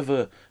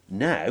 However,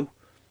 now,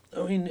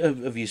 I mean,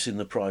 have you seen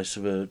the price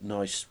of a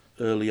nice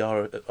early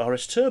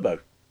RS Turbo?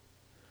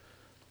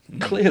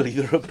 Clearly,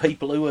 there are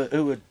people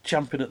who are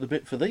champing at the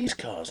bit for these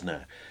cars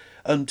now,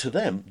 and to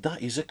them,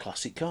 that is a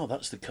classic car.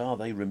 That's the car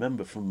they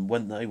remember from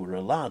when they were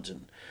a lad,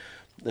 and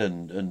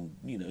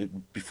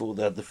before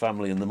they had the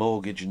family and the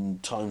mortgage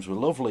and times were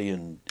lovely,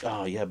 and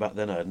back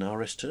then I had an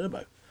RS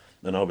Turbo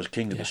and I was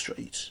king of the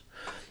streets,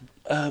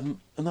 and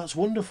that's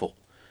wonderful.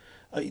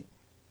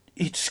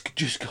 It's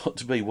just got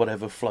to be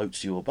whatever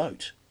floats your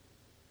boat.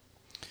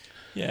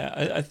 Yeah,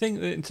 I think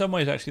that in some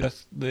ways actually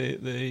that's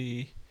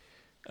the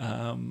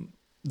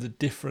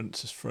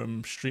difference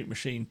from Street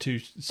Machine to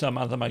some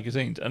other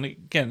magazines. And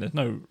again, there's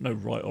no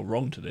right or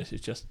wrong to this.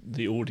 It's just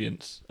the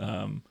audience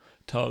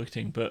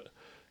targeting, but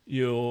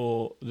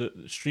the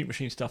Street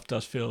Machine stuff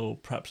does feel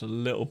perhaps a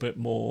little bit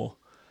more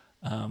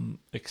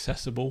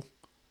accessible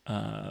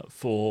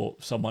for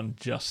someone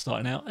just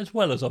starting out, as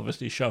well as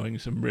obviously showing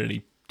some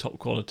really top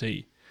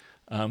quality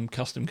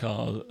custom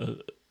cars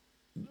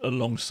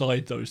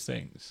alongside those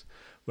things.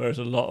 Whereas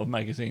a lot of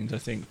magazines, I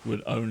think,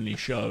 would only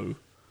show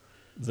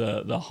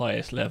the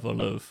highest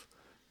level of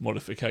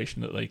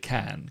modification that they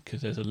can,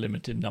 because there's a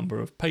limited number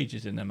of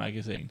pages in their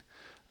magazine.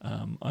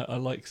 I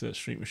like that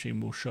Street Machine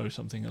will show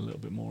something a little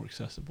bit more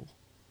accessible.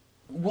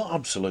 Well,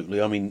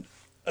 absolutely. I mean,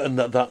 and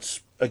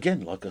that's,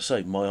 again, like I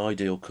say, my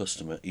ideal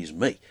customer is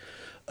me.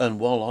 And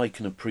while I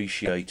can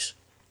appreciate,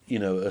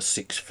 a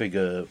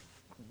six-figure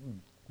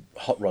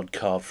hot rod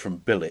car from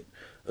Billet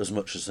as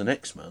much as the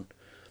next man,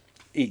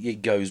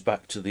 it goes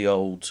back to the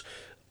old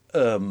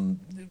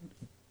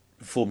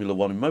Formula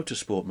One and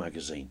Motorsport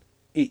magazine.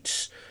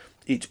 It's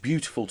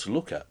beautiful to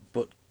look at,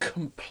 but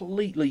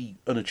completely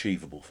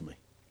unachievable for me.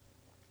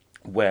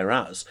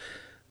 Whereas,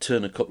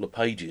 turn a couple of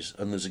pages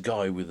and there's a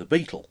guy with a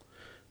Beetle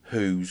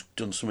who's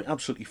done something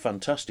absolutely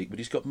fantastic, but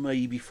he's got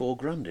maybe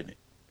 £4,000 in it.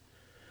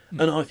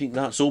 And I think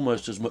that's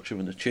almost as much of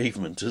an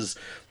achievement as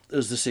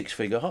the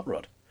six-figure hot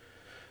rod.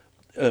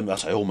 I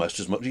say almost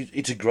as much.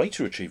 It's a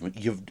greater achievement.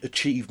 You've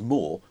achieved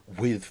more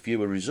with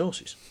fewer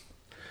resources.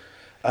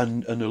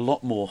 And a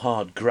lot more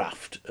hard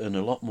graft, and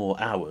a lot more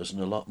hours, and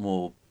a lot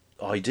more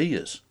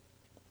ideas.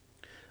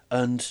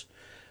 And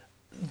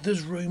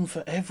there's room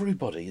for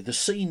everybody. The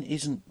scene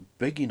isn't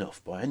big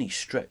enough by any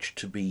stretch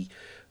to be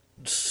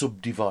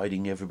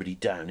subdividing everybody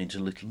down into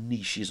little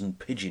niches and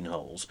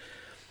pigeonholes.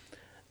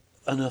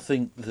 And I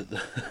think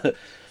that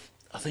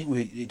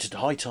it's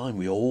high time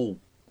we all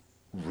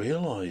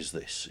realise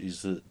this,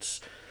 is that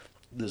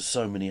there's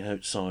so many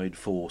outside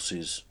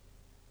forces,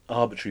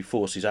 arbitrary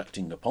forces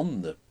acting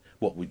upon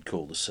what we'd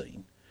call the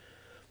scene,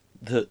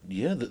 that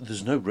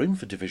there's no room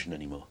for division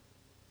anymore.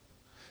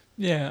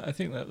 Yeah, I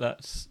think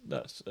that's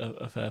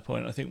a fair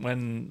point. I think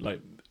when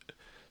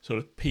sort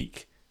of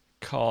peak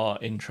car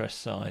interest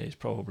size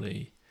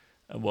probably,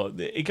 well,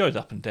 it goes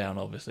up and down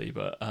obviously,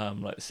 but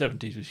the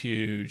 70s was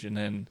huge, and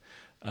then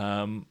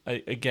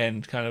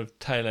again kind of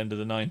tail end of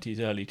the 90s,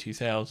 early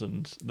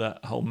 2000s,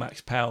 that whole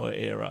Max Power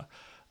era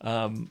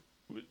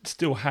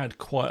still had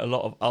quite a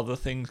lot of other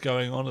things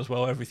going on as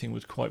well. Everything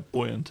was quite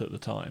buoyant at the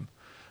time.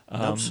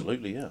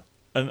 Absolutely, yeah.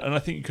 And I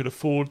think you could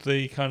afford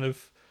the kind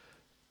of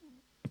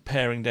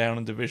paring down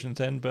and divisions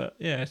then, but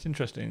yeah, it's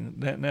interesting.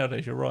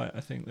 Nowadays, you're right.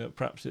 I think that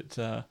perhaps it's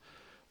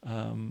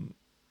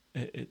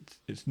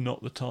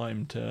not the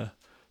time to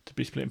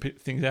be splitting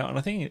things out, and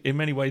I think in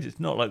many ways it's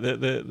not. Like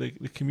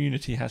the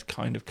community has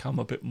kind of come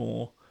a bit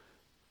more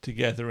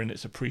together in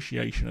its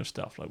appreciation of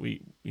stuff. Like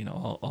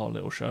our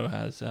little show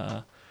has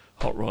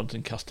hot rods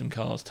and custom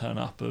cars turn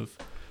up of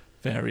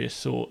various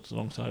sorts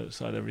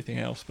alongside everything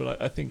else.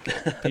 But I think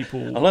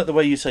people. I like the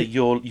way you say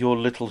your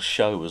little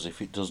show, as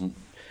if it doesn't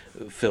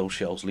Phil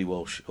Shelsley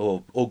Walsh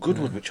or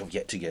Goodwood, which I've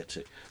yet to get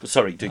to. But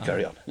sorry, do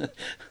carry on.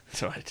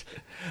 That's right.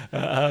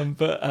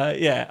 But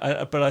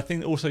I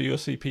think also you'll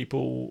see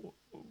people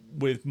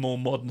with more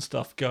modern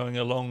stuff going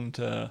along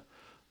to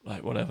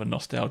whatever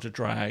nostalgia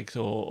drags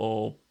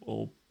or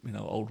old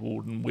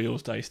Walden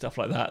Wheels Day stuff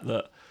like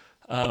that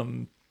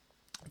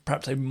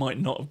perhaps they might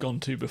not have gone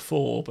to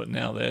before, but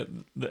now that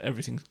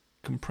everything's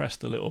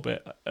compressed a little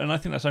bit, and I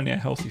think that's only a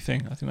healthy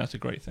thing. I think that's a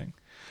great thing.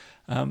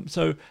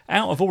 So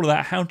out of all of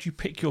that, how do you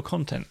pick your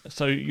content?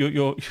 So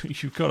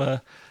you've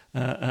got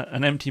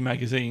an empty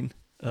magazine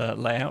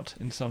layout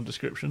in some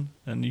description,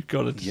 and you've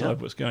got to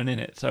decide what's going in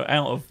it. So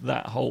out of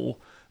that whole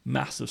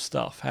mass of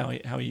stuff, how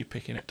are you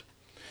picking it?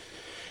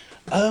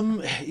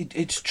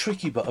 It's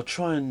tricky, but I'll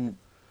try and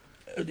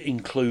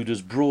include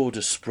as broad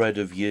a spread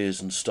of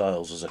years and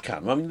styles as I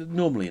can. I mean,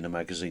 normally in a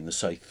magazine there's,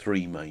 say,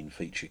 3 main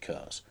feature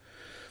cars.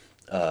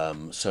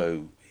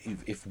 So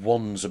if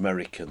one's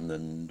American,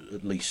 then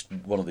at least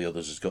one of the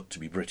others has got to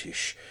be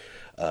British.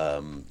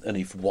 And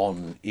if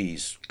one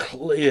is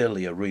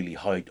clearly a really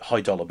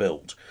high dollar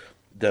build,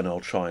 then I'll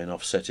try and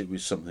offset it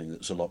with something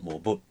that's a lot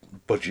more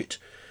budget.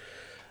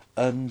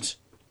 And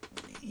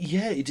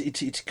yeah,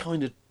 it's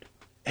kind of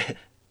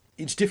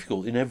it's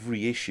difficult in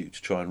every issue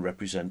to try and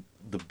represent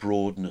the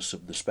broadness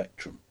of the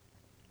spectrum.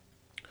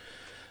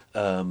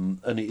 And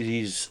it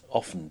is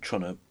often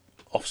trying to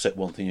offset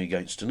one thing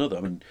against another.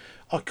 I mean,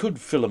 I could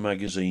fill a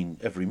magazine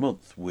every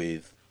month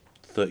with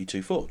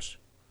 32 Fords.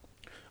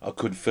 I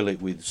could fill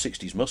it with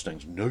 60s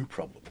Mustangs, no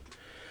problem.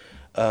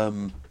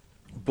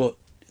 But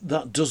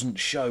that doesn't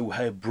show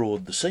how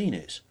broad the scene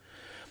is.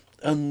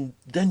 And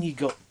then you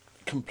got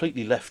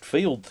completely left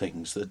field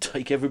things that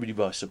take everybody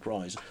by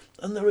surprise,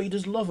 and the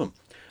readers love them.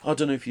 I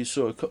don't know if you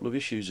saw a couple of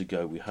issues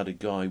ago, we had a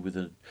guy with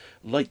a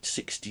late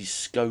 60s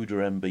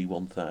Skoda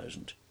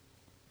MB1000.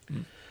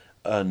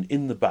 And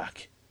in the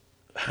back,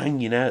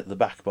 hanging out the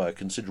back by a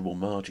considerable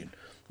margin,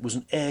 was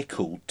an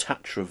air-cooled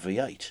Tatra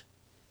V8.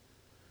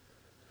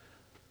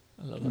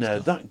 Now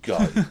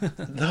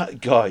that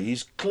guy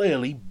is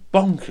clearly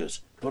bonkers,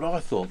 but I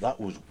thought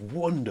that was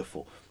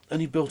wonderful,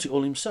 and he built it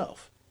all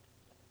himself.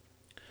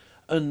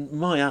 And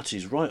my hat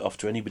is right off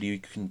to anybody who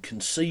can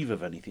conceive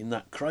of anything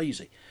that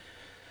crazy.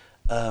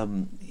 I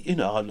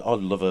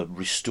love a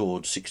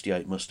restored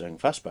 68 Mustang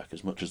Fastback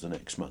as much as the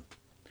next man,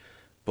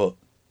 but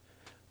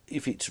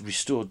if it's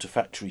restored to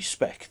factory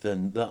spec,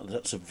 then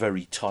that's a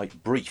very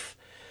tight brief.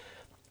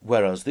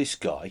 Whereas this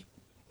guy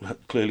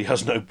clearly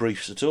has no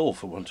briefs at all,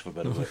 for want of a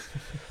better word.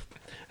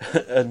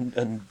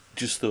 and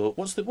just thought,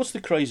 what's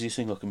the craziest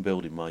thing I can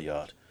build in my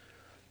yard?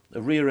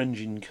 A rear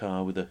engine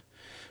car with a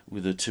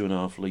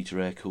 2.5 litre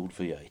air cooled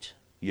V8.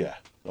 Yeah,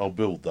 I'll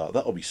build that.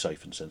 That'll be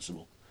safe and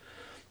sensible.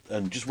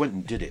 And just went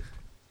and did it.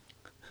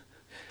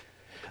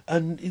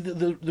 And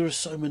there are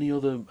so many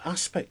other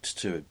aspects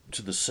to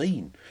the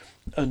scene,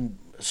 and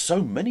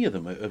so many of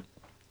them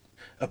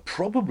are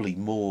probably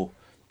more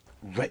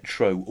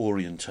retro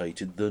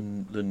orientated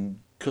than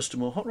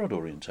custom or hot rod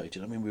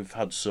orientated. I mean, we've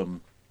had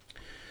some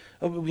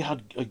We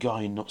had a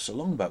guy not so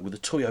long back with a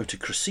Toyota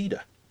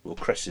Cressida, or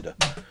Cressida,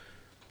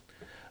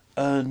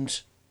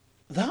 and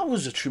that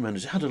was a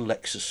tremendous. It had a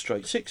Lexus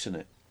Straight Six in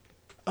it,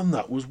 and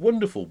that was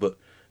wonderful. But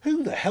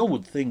who the hell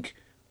would think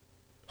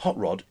hot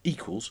rod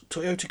equals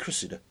Toyota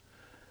Cressida?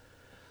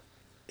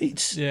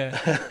 It's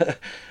Yeah.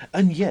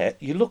 and yet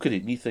you look at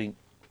it and you think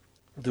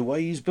the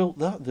way he's built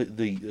that,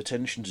 the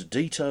attention to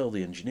detail,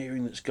 the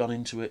engineering that's gone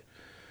into it,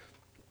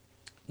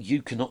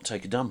 you cannot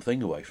take a damn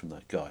thing away from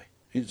that guy.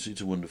 It's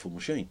a wonderful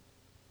machine.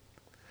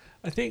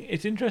 I think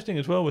it's interesting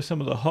as well with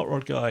some of the hot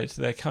rod guys.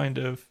 They're kind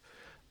of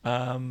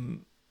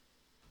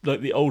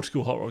like the old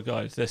school hot rod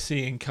guys. They're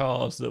seeing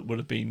cars that would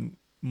have been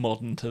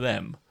modern to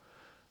them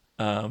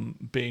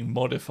being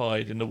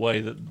modified in the way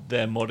that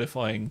they're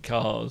modifying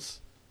cars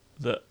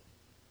that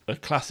are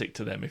classic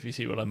to them, if you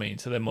see what I mean.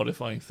 So they're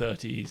modifying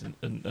 30s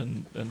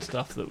and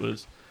stuff that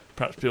was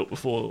perhaps built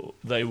before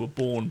they were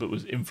born but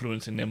was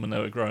influencing them when they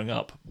were growing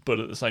up. But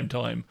at the same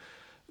time,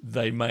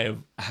 they may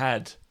have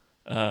had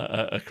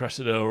a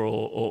Cressida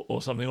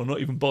or something, or not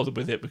even bothered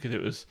with it because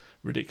it was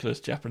ridiculous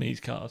Japanese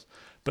cars.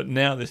 But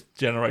now this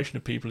generation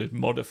of people is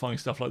modifying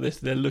stuff like this.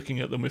 They're looking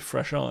at them with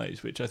fresh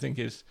eyes, which I think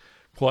is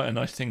quite a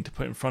nice thing to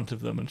put in front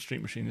of them. And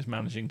Street Machine is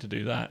managing to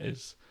do that.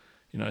 Is,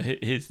 you know,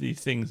 here's these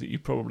things that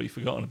you've probably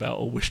forgotten about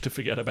or wish to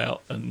forget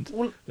about,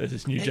 and there's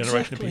this new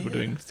generation of people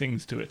doing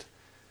things to it.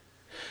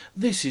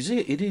 This is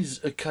it. It is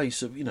a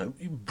case of, you know,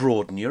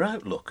 broaden your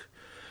outlook.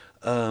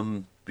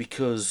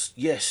 Because,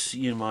 yes,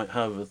 you might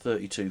have a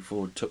 32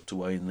 Ford tucked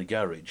away in the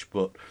garage,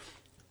 but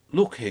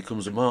look, here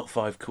comes a Mark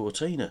V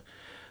Cortina,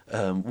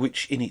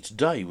 which in its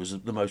day was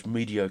the most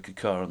mediocre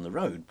car on the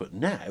road, but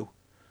now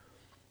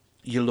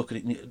you look at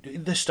it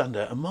and they stand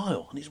out a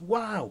mile, and it's,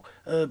 wow,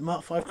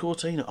 Mark V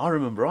Cortina. I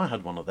remember I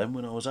had one of them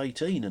when I was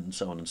 18 and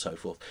so on and so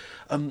forth.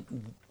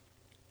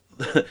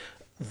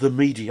 The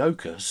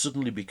mediocre has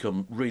suddenly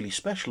become really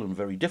special and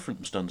very different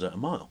and stands out a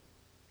mile.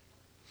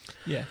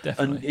 Yeah,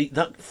 definitely. And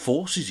that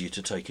forces you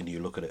to take a new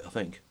look at it, I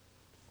think.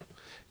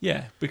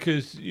 Yeah,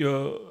 because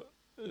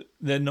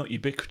they're not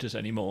ubiquitous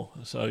anymore,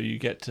 so you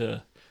get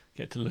to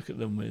look at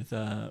them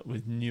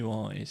with new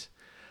eyes.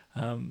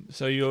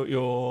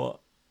 So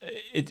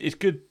it's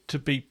good to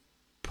be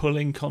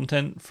pulling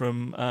content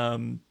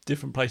from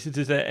different places.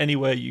 Is there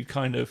anywhere you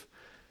kind of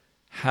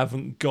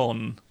haven't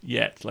gone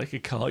yet, like a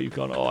car you've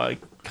gone, oh, I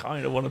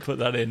kind of want to put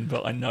that in,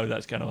 but I know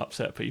that's going to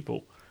upset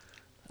people?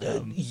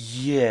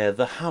 Yeah,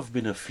 there have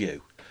been a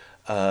few.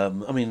 I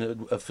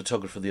mean, a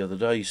photographer the other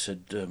day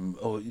said,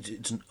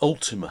 it's an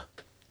Ultima,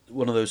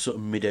 one of those sort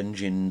of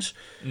mid-engined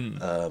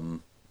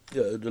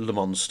Le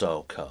Mans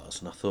style cars,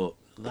 and I thought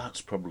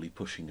that's probably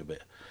pushing a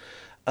bit.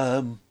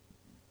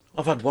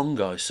 I've had one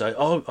guy say,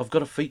 oh, I've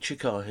got a feature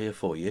car here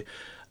for you.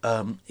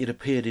 It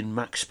appeared in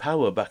Max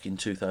Power back in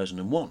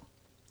 2001.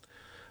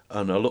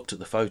 And I looked at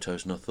the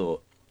photos and I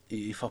thought,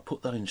 if I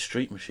put that in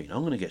Street Machine, I'm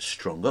going to get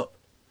strung up.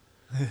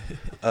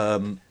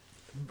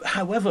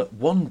 However,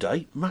 one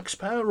day Max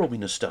Power will be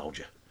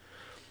nostalgia.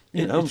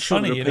 You know, I'm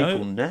sure there are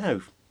people now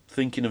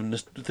thinking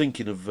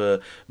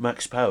of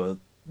Max Power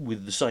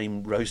with the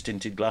same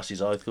rose-tinted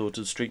glasses I thought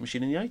of Street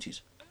Machine in the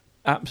 80s.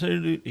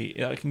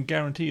 Absolutely, I can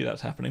guarantee you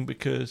that's happening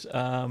because there's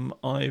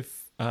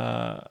a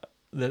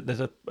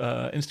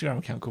Instagram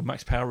account called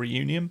Max Power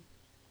Reunion,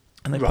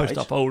 and they post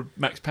up old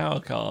Max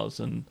Power cars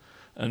and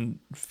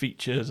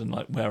features and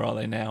like where are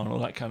they now and all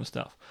that kind of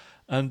stuff,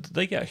 and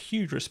they get a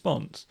huge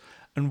response.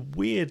 And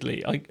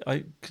weirdly,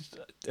 a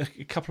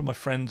couple of my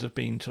friends have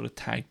been sort of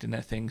tagged in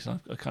their things, and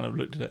I kind of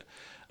looked at it,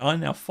 and I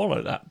now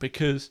follow that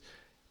because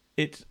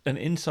it's an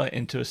insight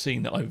into a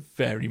scene that I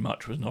very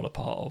much was not a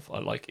part of.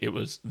 It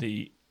was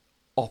the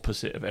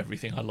opposite of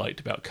everything I liked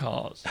about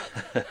cars.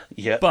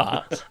 Yeah.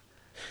 But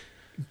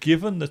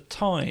given the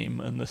time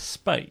and the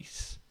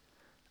space,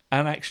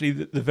 and actually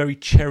the very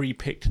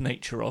cherry-picked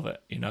nature of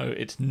it, you know,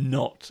 it's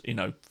not,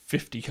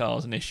 50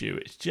 cars an issue.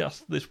 It's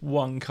just this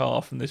one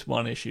car from this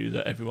one issue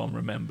that everyone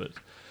remembers.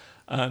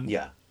 And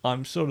yeah.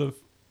 I'm sort of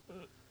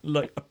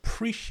like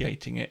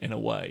appreciating it in a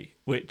way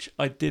which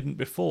I didn't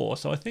before.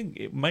 So I think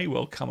it may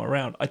well come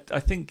around. I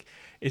think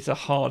it's a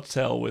hard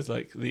sell with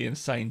like the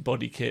insane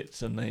body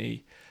kits and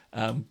the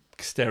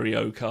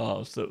stereo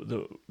cars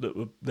that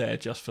were there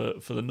just for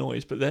the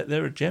noise. But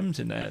there are gems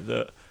in there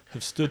that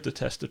have stood the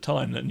test of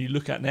time that you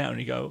look at now and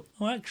you go,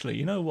 oh, actually,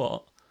 you know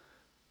what?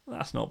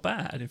 That's not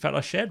bad. In fact,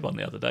 I shared one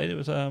the other day. There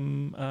was a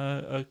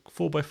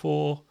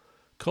 4x4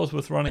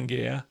 Cosworth running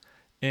gear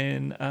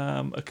in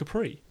a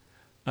Capri,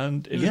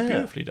 and it was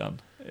beautifully done.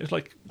 It was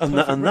like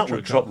that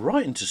would drop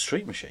right into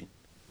Street Machine.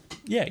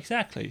 Yeah,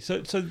 exactly.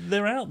 So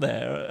they're out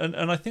there,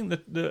 and I think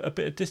that a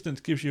bit of distance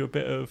gives you a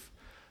bit of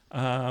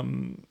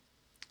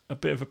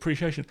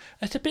appreciation.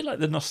 It's a bit like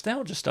the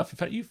nostalgia stuff. In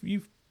fact,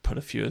 you've put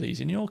a few of these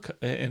in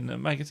the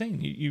magazine.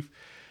 You've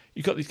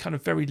got these kind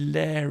of very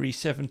leery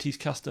 70s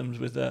customs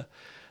with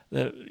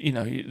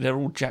they're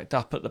all jacked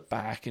up at the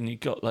back, and you've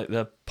got like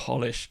the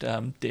polished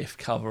diff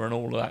cover and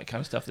all of that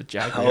kind of stuff. The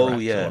Jaguar. Oh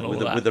yeah,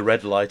 with the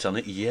red light on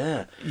it.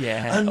 Yeah,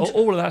 yeah, and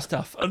all of that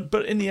stuff.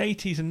 But in the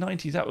 80s and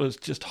 90s, that was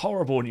just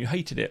horrible, and you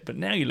hated it. But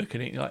now you look at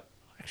it, and you're like,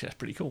 Actually, that's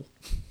pretty cool.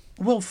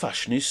 Well,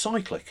 fashion is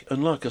cyclic,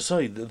 and like I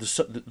say,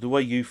 the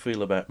way you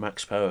feel about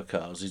max power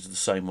cars is the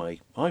same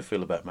way I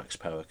feel about max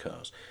power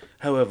cars.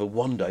 However,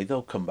 one day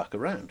they'll come back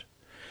around.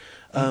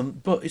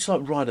 But it's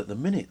like right at the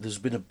minute, there's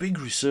been a big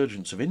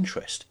resurgence of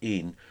interest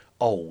in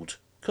old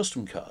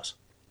custom cars.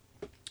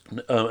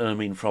 And I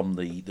mean from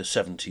the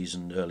 70s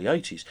and early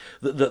 80s,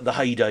 the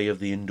heyday of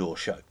the indoor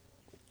show.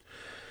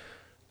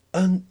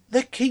 And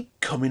they keep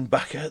coming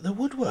back out the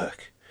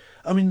woodwork.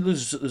 I mean,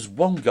 there's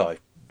one guy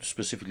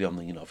specifically I'm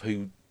thinking of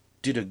who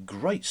did a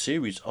great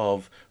series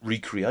of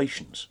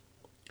recreations.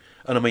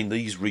 And I mean,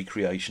 these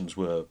recreations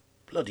were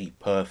bloody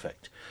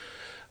perfect.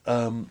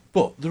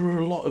 But there are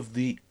a lot of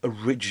the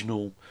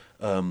original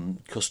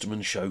custom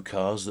and show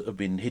cars that have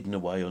been hidden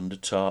away under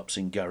tarps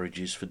in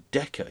garages for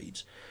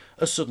decades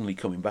are suddenly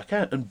coming back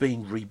out and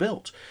being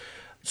rebuilt.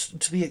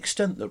 To the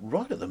extent that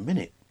right at the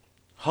minute,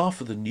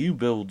 half of the new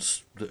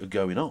builds that are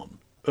going on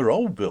are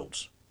old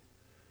builds.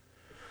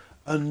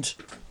 And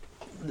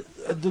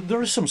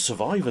there are some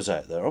survivors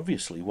out there,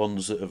 obviously,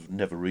 ones that have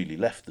never really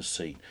left the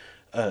scene.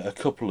 A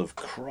couple of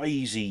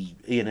crazy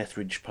Ian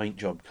Etheridge paint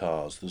job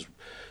cars. There's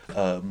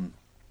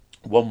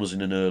one was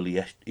in an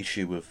early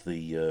issue of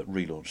the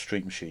relaunch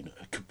Street Machine,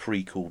 a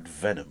Capri called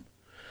Venom.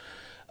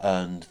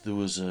 And there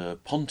was a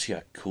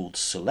Pontiac called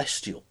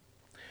Celestial,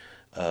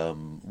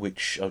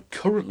 which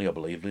currently, I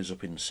believe, lives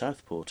up in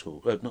Southport,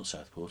 or not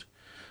Southport,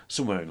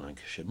 somewhere in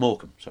Lancashire,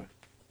 Morecambe, sorry.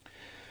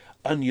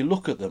 And you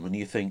look at them and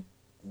you think,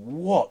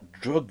 what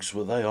drugs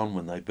were they on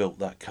when they built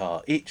that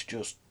car? It's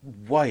just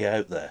way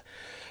out there.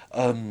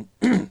 I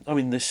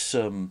mean,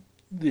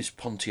 this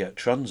Pontiac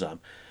Trans Am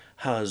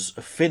has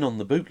a fin on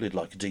the boot lid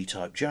like a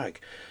D-type Jag,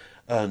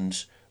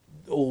 and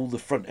all the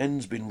front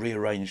end's been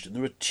rearranged, and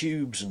there are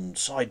tubes and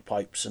side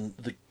pipes and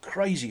the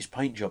craziest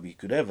paint job you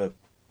could ever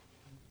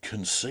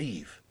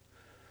conceive.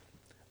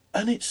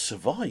 And it's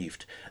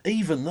survived,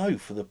 even though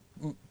for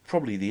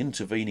probably the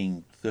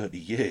intervening 30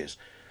 years,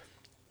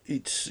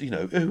 it's,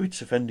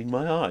 it's offending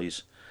my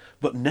eyes.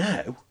 But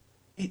now,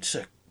 it's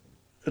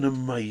an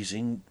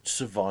amazing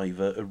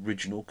survivor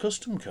original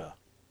custom car.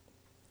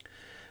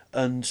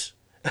 And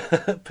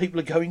people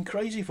are going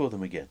crazy for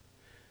them again.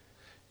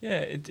 Yeah,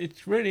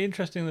 it's really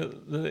interesting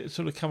that it's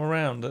sort of come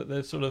around, that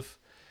there's sort of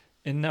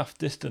enough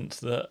distance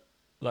that,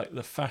 like,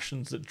 the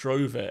fashions that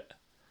drove it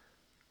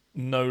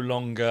no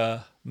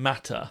longer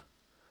matter.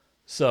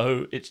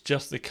 So it's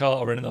just the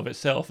car in and of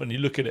itself, and you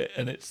look at it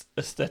and it's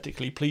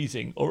aesthetically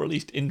pleasing, or at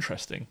least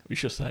interesting, we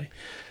should say.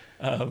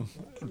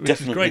 Which Definitely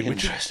is great,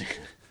 interesting.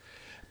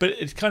 But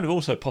it's kind of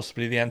also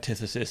possibly the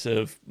antithesis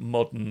of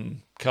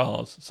modern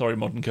cars. Sorry,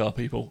 modern car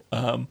people.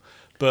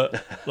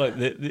 But like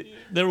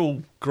they're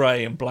all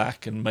grey and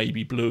black and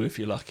maybe blue if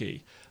you're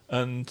lucky.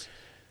 And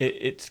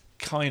it's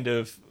kind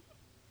of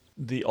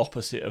the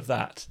opposite of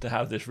that, to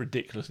have this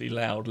ridiculously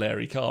loud,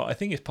 leery car. I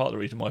think it's part of the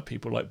reason why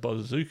people like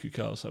Bozuku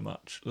cars so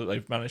much, that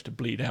they've managed to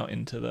bleed out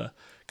into the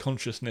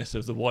consciousness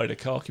of the wider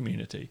car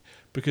community,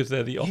 because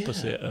they're the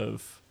opposite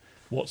of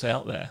what's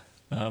out there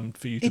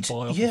for you to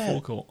buy off the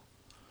forecourt.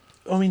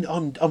 I mean,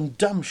 I'm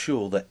damn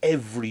sure that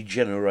every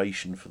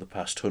generation for the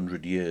past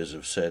 100 years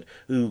have said,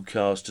 "Ooh,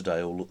 cars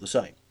today all look the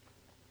same."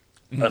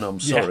 And I'm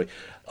sorry,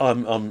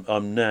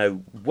 I'm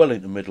now well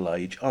into middle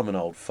age. I'm an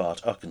old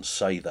fart. I can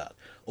say that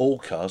all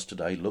cars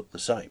today look the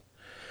same.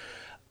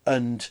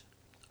 And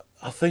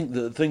I think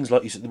that things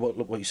like you said,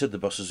 what you said, the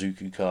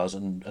Bosuzuku cars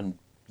and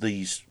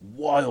these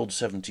wild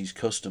 70s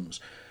customs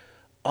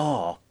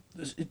they're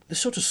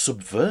sort of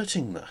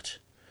subverting that.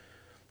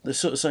 They're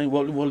sort of saying,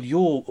 well,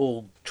 you're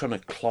all trying to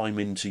climb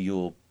into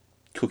your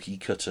cookie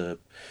cutter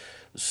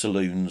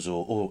saloons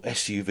or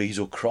SUVs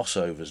or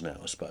crossovers now,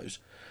 I suppose.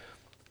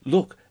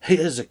 Look,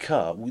 here's a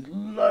car with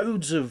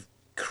loads of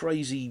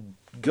crazy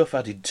guff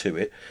added to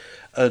it,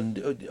 and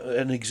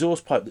an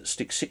exhaust pipe that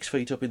sticks 6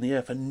 feet up in the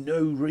air for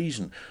no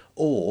reason,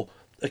 or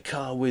a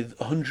car with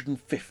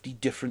 150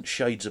 different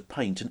shades of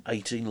paint and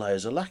 18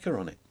 layers of lacquer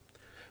on it.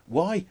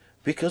 Why?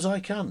 Because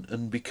I can,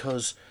 and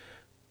because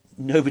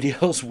nobody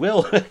else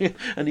will.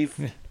 And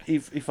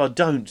if I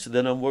don't,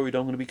 then I'm worried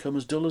I'm going to become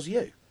as dull as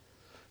you.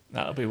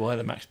 That'll be why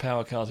the max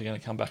power cars are going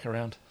to come back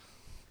around.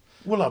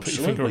 Well,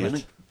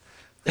 absolutely.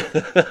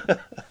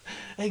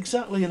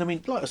 Exactly, and I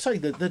mean, like I say,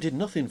 they did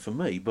nothing for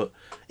me, but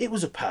it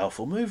was a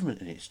powerful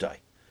movement in its day.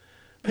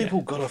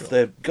 People got off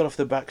their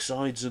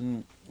backsides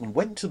and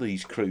went to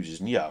these cruises,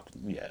 and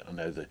I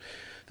know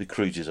the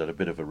cruises had a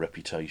bit of a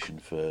reputation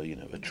for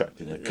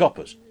attracting the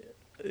coppers.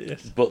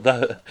 Yes. But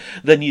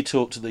then you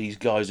talk to these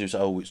guys who say,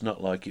 "Oh, it's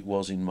not like it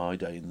was in my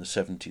day in the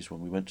 70s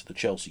when we went to the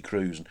Chelsea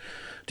cruise and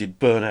did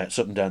burnouts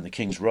up and down the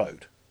King's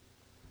Road."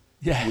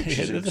 Yeah, which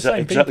is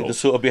exactly the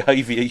sort of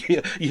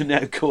behaviour you're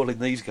now calling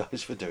these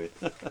guys for doing.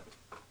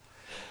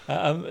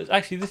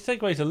 Actually, this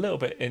segues a little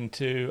bit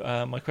into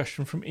my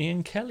question from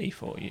Ian Kelly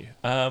for you,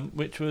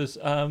 which was,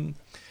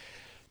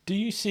 do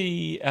you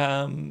see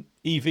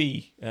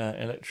EV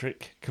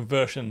electric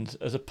conversions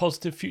as a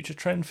positive future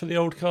trend for the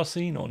old car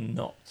scene or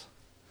not?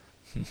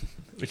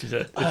 Which is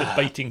a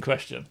debating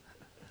question.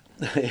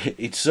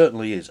 It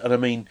certainly is. And I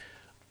mean,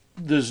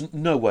 there's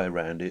no way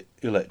around it.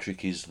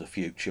 Electric is the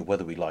future,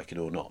 whether we like it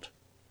or not.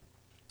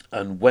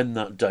 And when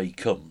that day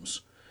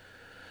comes,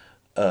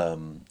 I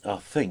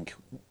think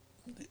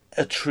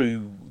a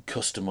true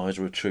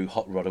customizer, a true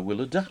hot rodder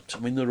will adapt. I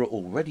mean, there are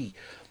already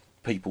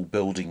people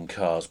building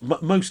cars,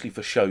 mostly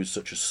for shows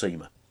such as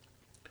SEMA.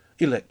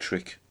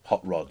 Electric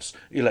hot rods,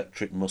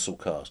 electric muscle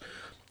cars.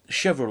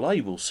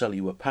 Chevrolet will sell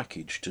you a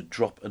package to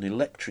drop an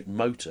electric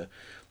motor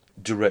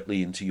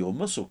directly into your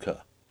muscle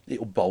car.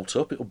 It'll bolt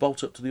up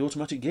to the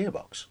automatic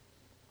gearbox.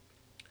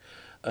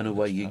 And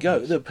away you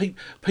go.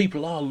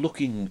 People are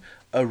looking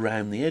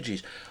around the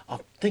edges. I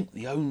think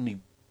the only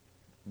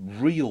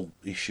real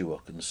issue I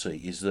can see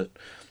is that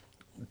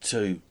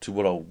to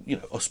what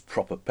us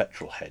proper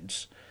petrol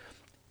heads,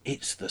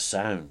 it's the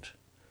sound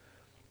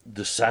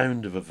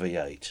of a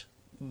V8,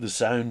 the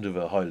sound of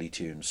a highly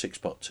tuned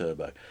 6-pot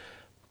turbo.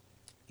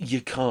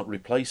 You can't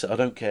replace it. I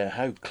don't care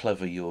how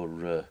clever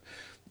your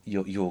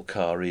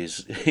car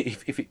is.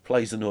 If it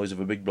plays the noise of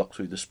a big block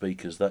through the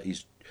speakers, that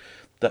is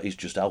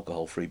just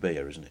alcohol-free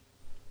beer, isn't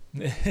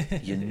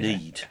it? You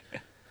need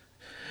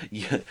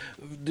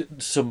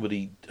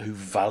somebody who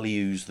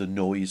values the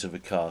noise of a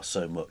car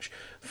so much.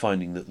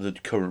 Finding that the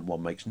current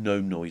one makes no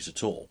noise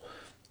at all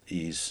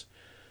is,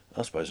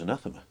 I suppose,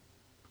 anathema.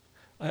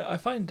 I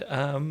find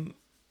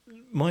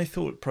my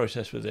thought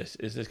process with this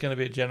is there's going to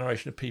be a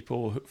generation of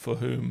people for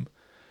whom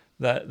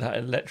that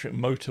electric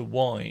motor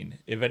whine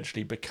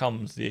eventually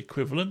becomes the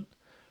equivalent.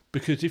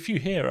 Because if you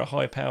hear a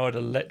high-powered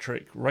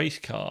electric race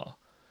car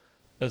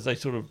as they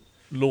sort of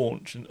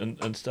launch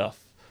and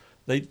stuff,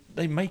 they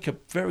make a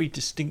very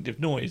distinctive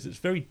noise that's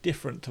very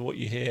different to what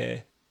you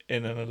hear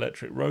in an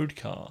electric road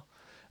car.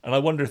 And I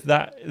wonder if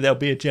there'll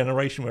be a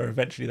generation where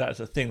eventually that's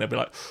a thing. They'll be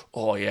like,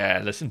 oh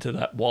yeah, listen to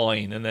that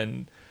whine, and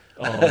then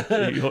your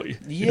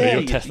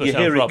Tesla you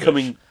hear sounds it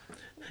coming.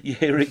 You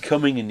hear it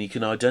coming, and you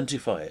can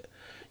identify it.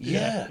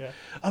 Yeah.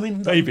 I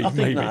mean, maybe.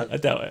 That, I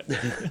doubt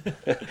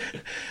it.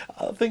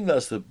 I think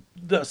that's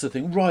the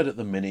thing. Right at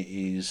the minute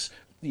is,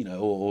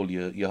 all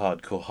your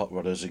hardcore hot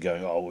rodders are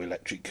going, oh,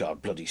 electric car,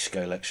 bloody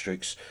scale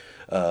electrics.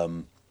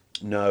 No,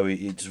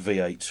 it's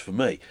V8s for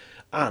me.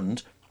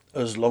 And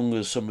as long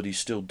as somebody's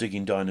still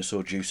digging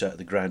dinosaur juice out of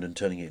the ground and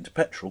turning it into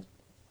petrol,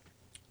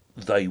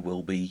 they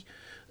will be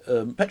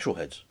petrol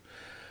heads.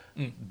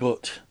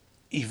 But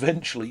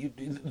eventually,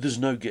 there's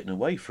no getting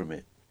away from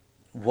it.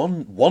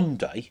 One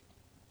day,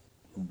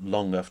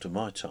 long after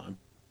my time,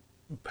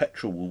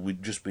 petrol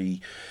would just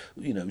be,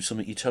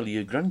 something you tell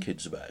your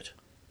grandkids about.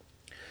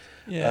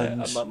 Yeah,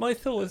 and my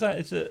thought with that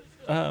is that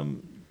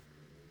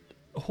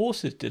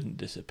horses didn't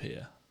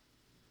disappear.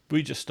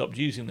 We just stopped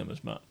using them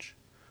as much.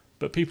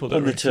 But people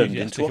that are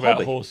enthusiastic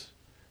about horses,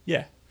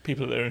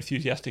 people that are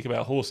enthusiastic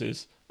about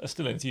horses are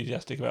still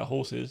enthusiastic about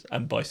horses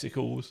and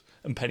bicycles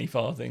and penny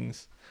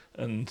farthings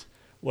and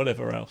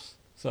whatever else.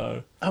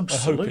 So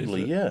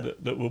absolutely, my hope is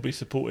that will be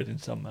supported in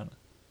some manner.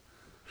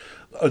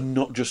 And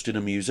not just in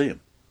a museum.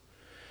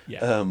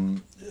 Yeah.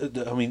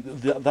 I mean,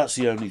 that's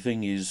the only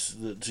thing is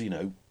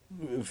that,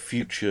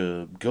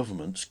 future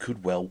governments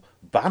could well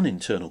ban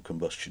internal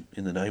combustion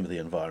in the name of the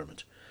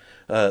environment.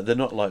 They're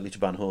not likely to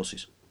ban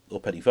horses or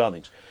penny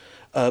farthings.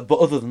 But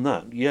other than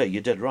that, yeah,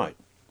 you're dead right.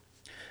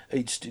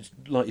 It's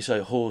like you say,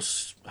 a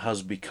horse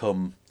has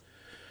become,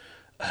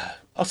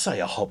 I'll say,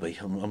 a hobby.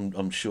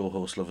 I'm sure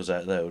horse lovers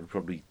out there would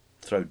probably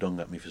throw dung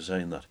at me for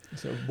saying that.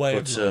 It's a way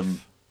of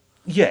life.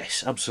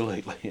 Yes,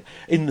 absolutely.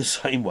 In the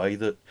same way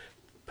that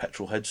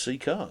petrol heads see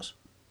cars.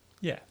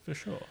 Yeah, for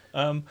sure.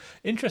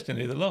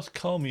 Interestingly, the last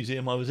car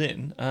museum I was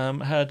in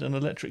had an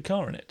electric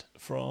car in it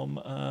from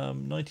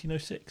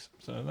 1906,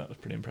 so that was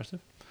pretty impressive.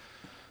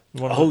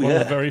 One of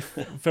the very,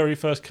 very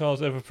first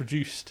cars ever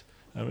produced.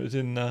 It was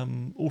in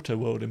Auto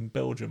World in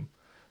Belgium,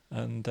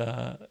 and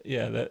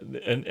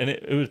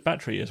it was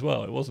battery as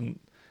well. It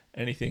wasn't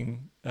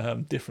anything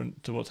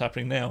different to what's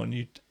happening now.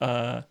 And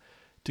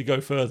to go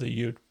further,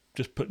 you'd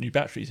just put new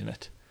batteries in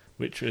it,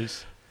 which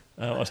was.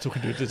 I was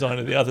talking to a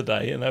designer the other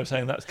day, and they were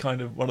saying that's kind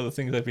of one of the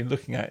things they've been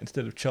looking at.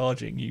 Instead of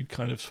charging, you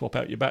kind of swap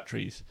out your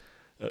batteries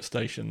at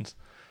stations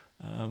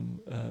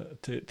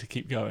to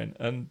keep going,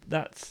 and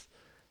that's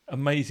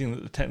amazing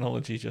that the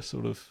technology just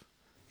sort of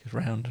goes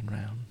round and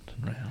round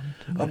and round.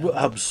 And round.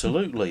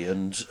 Absolutely,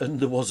 and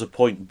there was a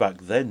point back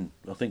then.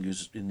 I think it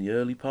was in the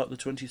early part of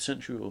the 20th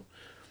century, or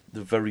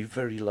the very,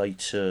 very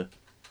late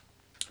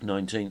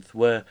 19th,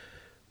 where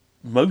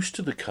most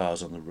of the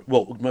cars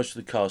most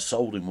of the cars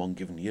sold in one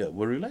given year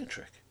were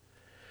electric.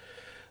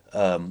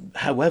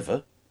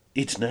 However,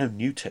 it's now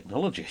new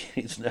technology.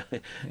 It's now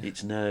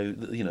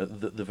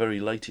the very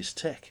latest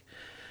tech,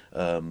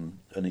 and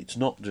it's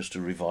not just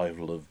a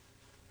revival of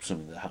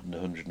something that happened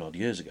 100 and odd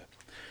years ago.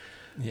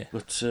 Yeah,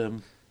 but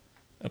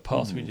a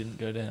path we didn't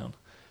go down.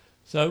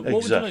 So, what exactly,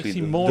 would you like to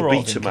see more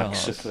of in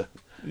cars?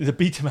 The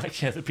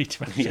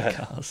Betamax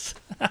cars.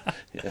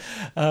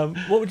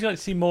 What would you like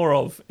to see more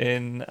of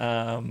in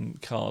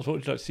cars? What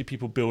would you like to see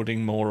people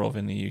building more of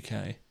in the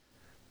UK?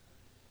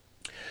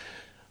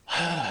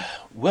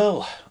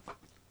 Well,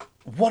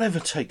 whatever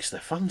takes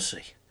their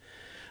fancy.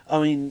 I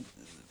mean,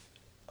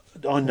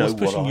 I know What's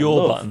pushing what I your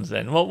love. buttons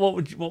then? What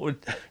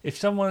would if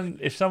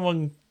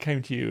someone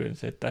came to you and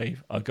said,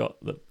 Dave, I got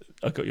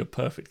your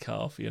perfect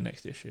car for your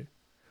next issue.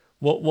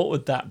 What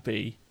would that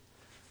be?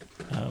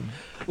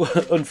 Well,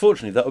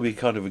 unfortunately, that would be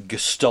kind of a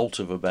gestalt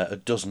of about a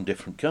dozen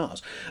different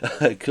cars.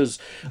 Because,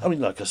 I mean,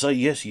 like I say,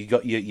 yes, you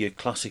got your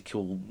classic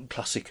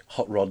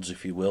hot rods,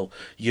 if you will.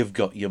 You've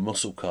got your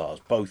muscle cars,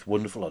 both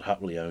wonderful. I'd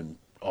happily own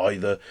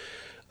either.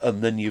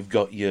 And then you've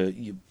got your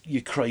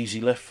crazy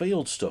left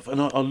field stuff.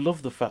 And I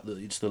love the fact that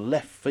it's the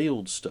left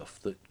field stuff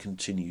that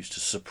continues to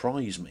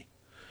surprise me.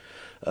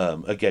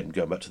 Again,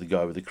 going back to the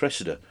guy with the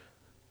Cressida,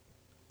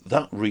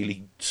 that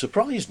really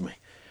surprised me.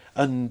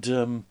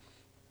 And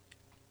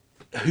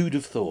who'd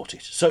have thought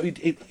it? So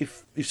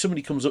if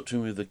somebody comes up to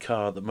me with a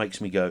car that makes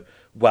me go,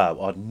 wow,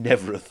 I'd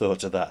never have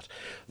thought of that,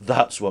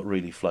 that's what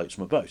really floats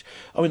my boat.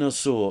 I mean, I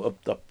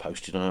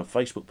posted on our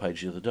Facebook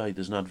page the other day,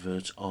 there's an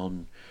advert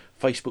on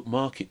Facebook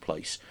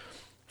Marketplace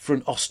for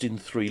an Austin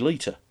 3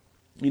 litre.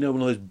 You know,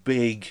 one of those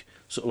big,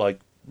 sort of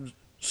like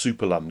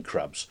Superland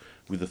crabs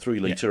with a 3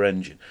 litre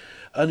engine.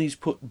 And he's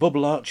put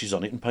bubble arches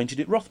on it and painted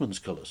it Rothman's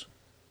colours.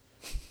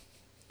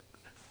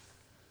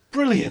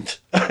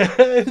 Brilliant!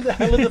 Who the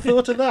hell had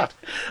thought of that?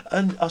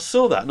 And I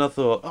saw that and I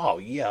thought, oh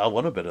yeah, I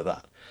want a bit of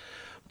that.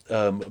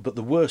 But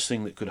the worst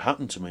thing that could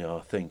happen to me,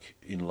 I think,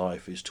 in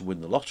life is to win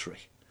the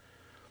lottery.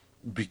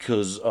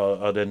 Because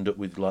I'd end up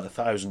with like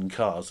 1,000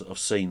 cars that I've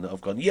seen that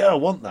I've gone, yeah, I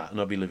want that, and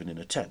I'd be living in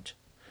a tent.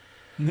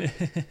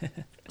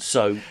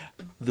 So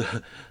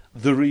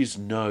there is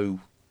no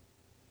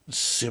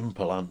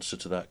simple answer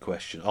to that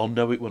question. I'll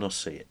know it when I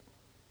see it.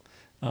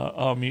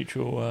 Our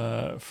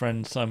mutual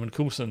friend Simon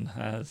Coulson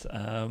has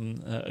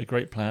a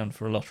great plan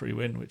for a lottery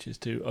win, which is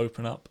to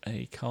open up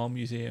a car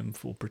museum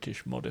for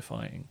British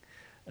modifying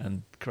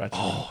and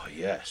gradually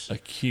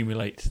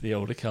accumulate the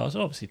older cars.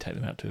 Obviously take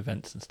them out to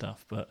events and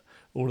stuff, but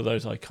all of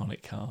those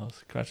iconic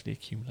cars, gradually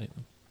accumulate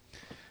them.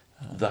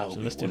 So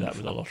let's do that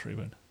with a lottery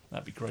win.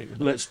 That'd be great.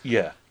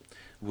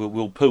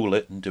 We'll pool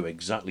it and do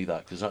exactly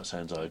that, because that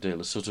sounds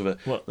ideal. A sort of a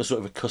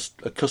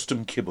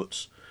custom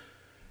kibbutz.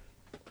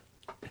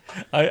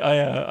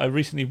 I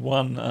recently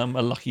won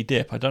a lucky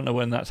dip. I don't know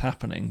when that's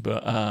happening,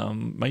 but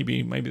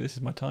maybe this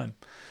is my time.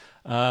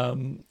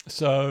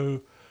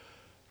 So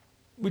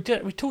we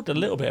talked a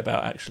little bit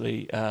about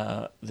actually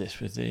this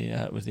with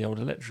the old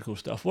electrical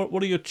stuff.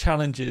 What are your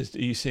challenges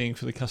are you seeing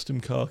for the custom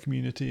car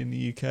community in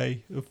the UK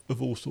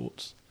of all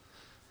sorts?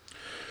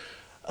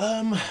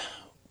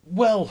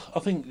 Well, I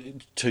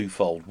think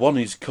twofold. One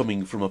is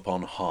coming from up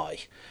on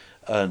high,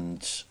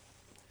 and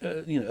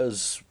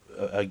as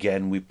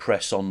again we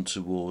press on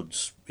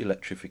towards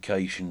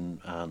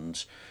electrification,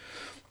 and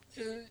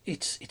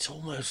it's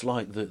almost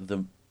like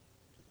the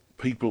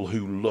people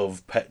who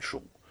love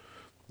petrol,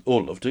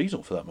 or love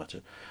diesel for that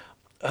matter,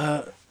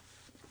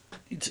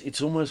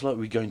 it's almost like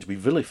we're going to be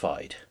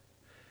vilified.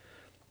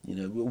 You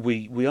know,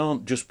 we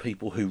aren't just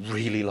people who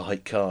really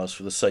like cars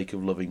for the sake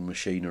of loving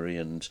machinery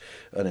and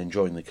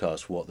enjoying the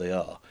cars for what they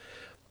are.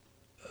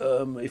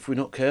 If we're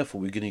not careful,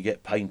 we're going to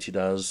get painted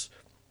as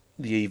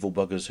the evil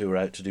buggers who are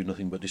out to do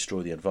nothing but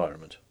destroy the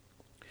environment.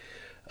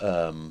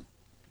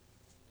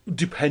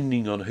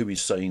 Depending on who is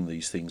saying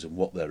these things and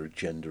what their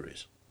agenda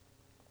is,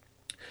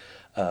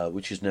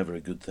 which is never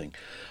a good thing.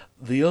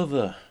 The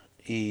other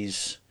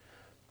is,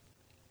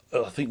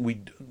 I think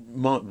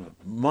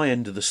my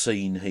end of the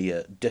scene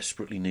here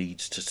desperately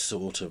needs to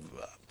sort of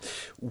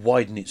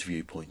widen its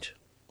viewpoint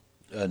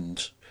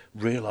and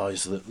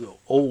realise that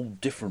all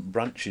different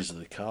branches of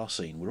the car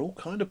scene, we're all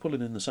kind of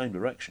pulling in the same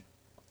direction.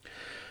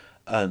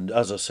 And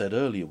as I said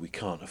earlier, we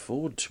can't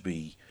afford to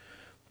be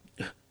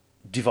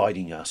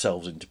dividing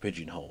ourselves into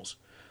pigeonholes.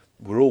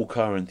 We're all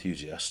car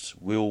enthusiasts.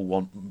 We all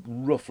want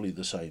roughly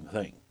the same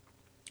thing.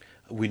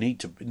 We need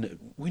to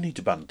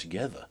band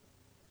together.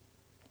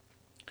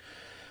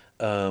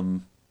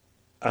 And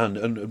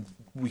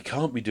we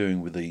can't be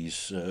doing with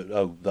these.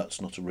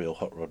 That's not a real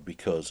hot rod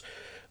because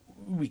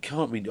we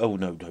can't be. Oh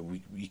no,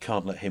 you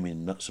can't let him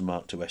in. That's a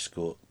Mark II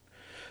Escort.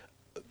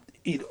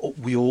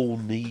 We all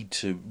need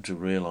to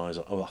realise.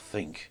 I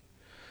think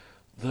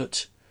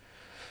that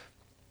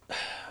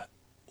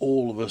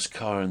all of us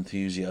car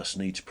enthusiasts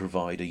need to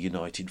provide a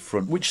united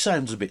front, which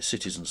sounds a bit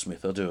Citizen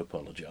Smith. I do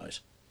apologise.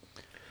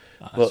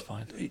 That's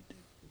fine.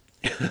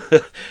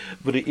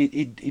 But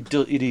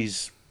it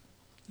is.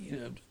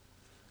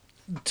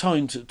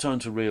 Time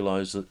to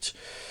realise that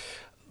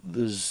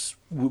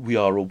we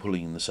are all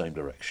pulling in the same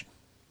direction,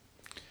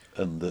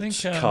 and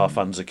that car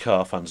fans are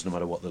car fans no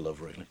matter what they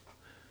love, really.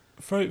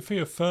 For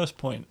your first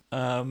point,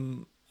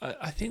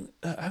 I think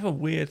I have a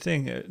weird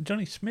thing.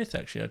 Johnny Smith,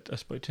 actually, I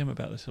spoke to him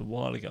about this a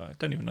while ago. I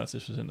don't even know if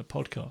this was in the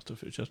podcast or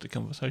if it was just a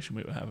conversation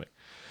we were having.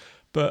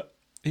 But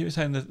he was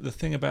saying that the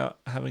thing about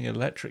having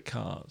electric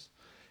cars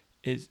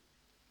is,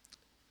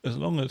 as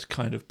long as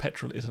kind of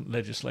petrol isn't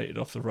legislated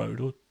off the road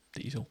or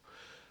diesel,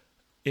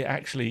 it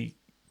actually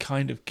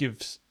kind of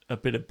gives a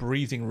bit of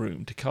breathing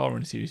room to car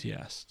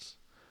enthusiasts,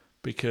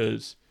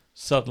 because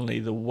suddenly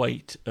the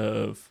weight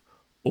of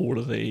all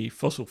of the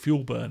fossil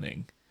fuel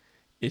burning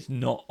is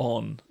not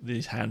on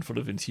these handful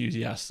of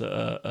enthusiasts that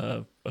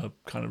are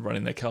kind of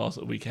running their cars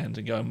at the weekends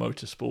and going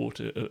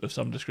motorsport of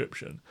some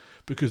description,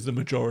 because the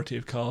majority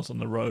of cars on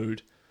the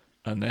road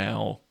are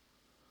now,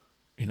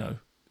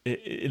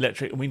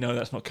 electric, and we know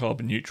that's not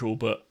carbon neutral,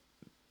 but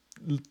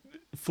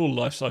full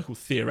life cycle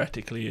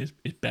theoretically is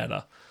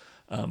better.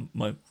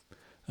 My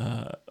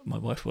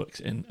wife works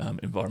in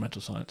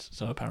environmental science,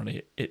 so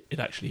apparently it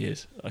actually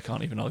is. I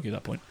can't even argue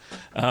that point.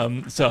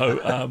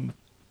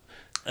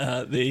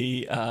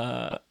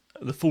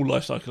 The full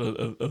life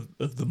cycle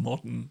of the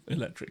modern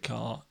electric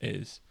car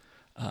is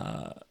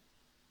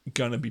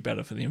going to be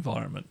better for the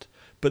environment,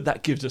 but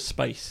that gives us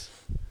space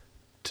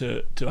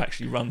to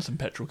actually run some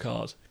petrol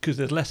cars because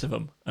there's less of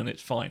them, and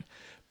it's fine.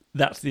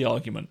 That's the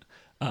argument,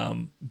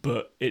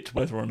 but it's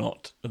whether or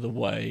not the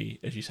way,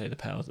 as you say, the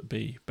powers that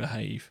be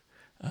behave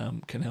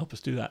can help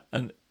us do that.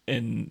 And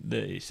in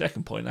the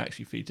second point, that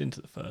actually feeds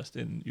into the first.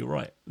 And you're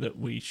right that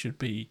we should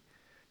be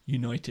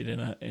united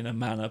in a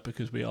manner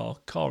because we are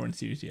car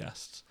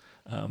enthusiasts,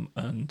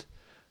 and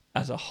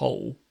as a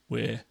whole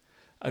we're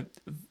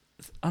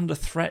under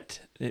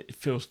threat. It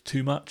feels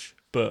too much,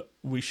 but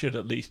we should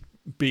at least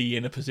be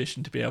in a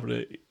position to be able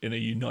to, in a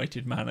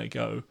united manner,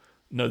 go,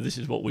 no, this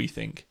is what we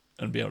think,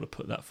 and be able to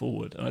put that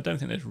forward. And I don't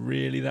think there's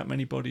really that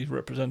many bodies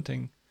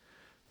representing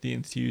the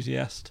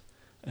enthusiast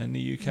in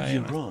the UK.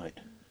 You're right.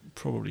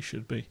 Probably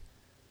should be.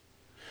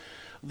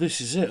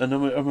 This is it, and I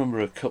remember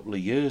a couple of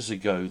years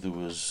ago there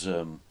was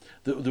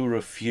there were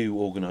a few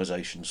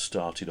organisations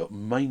started up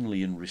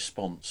mainly in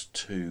response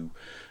to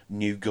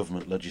new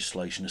government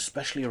legislation,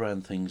 especially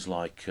around things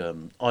like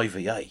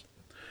IVA,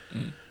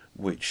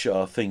 which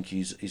I think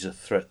is a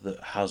threat that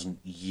hasn't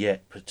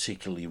yet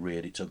particularly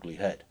reared its ugly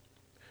head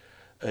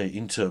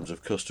in terms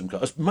of custom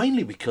cars,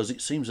 mainly because it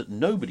seems that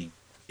nobody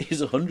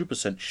is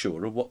 100%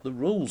 sure of what the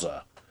rules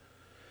are.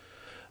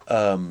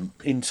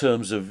 In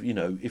terms of,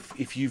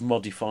 if you've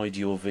modified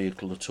your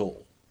vehicle at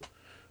all,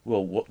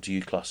 well, what do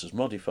you class as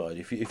modified?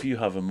 If you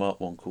have a Mark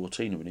 1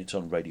 Cortina and it's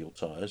on radial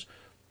tyres,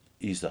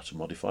 is that a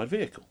modified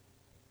vehicle?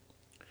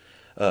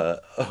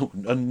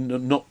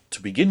 And not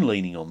to begin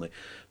leaning on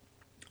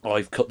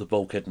I've cut the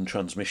bulkhead and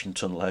transmission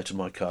tunnel out of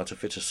my car to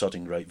fit a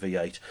sodding great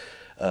V8.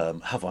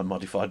 Have I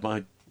modified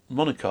my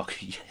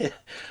monocoque? Yeah.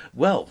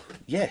 Well,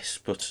 yes,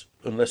 but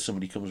unless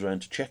somebody comes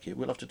around to check it,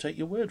 we'll have to take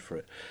your word for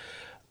it.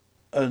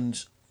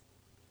 And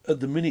at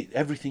the minute,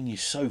 everything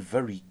is so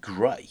very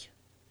grey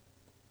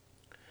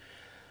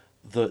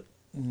that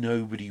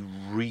nobody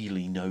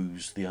really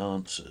knows the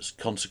answers.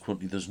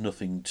 Consequently, there's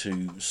nothing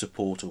to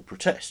support or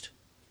protest.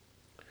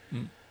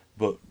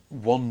 But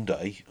one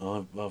day,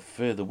 I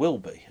fear there will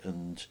be.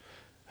 And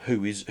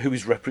who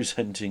is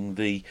representing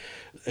the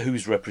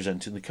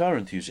car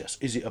enthusiasts?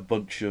 Is it a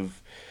bunch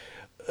of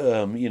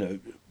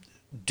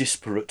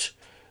disparate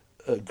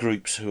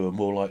groups who are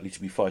more likely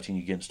to be fighting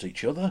against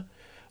each other?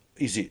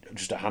 Is it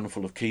just a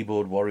handful of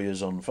keyboard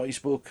warriors on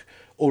Facebook,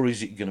 or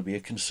is it going to be a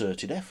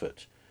concerted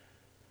effort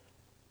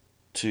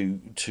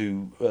to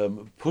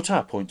put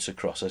our points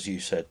across, as you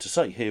said, to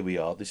say, here we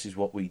are, this is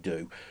what we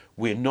do.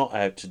 We're not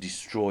out to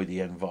destroy the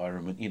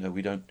environment.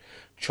 We don't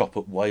chop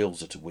up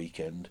whales at a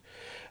weekend.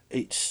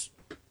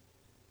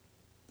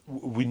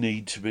 We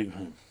need to be,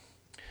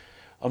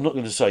 I'm not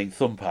going to say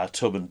thump our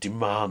tub and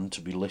demand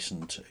to be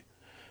listened to,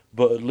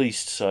 but at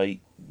least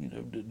say,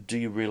 do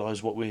you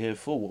realise what we're here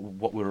for,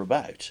 what we're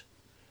about?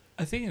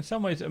 I think in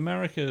some ways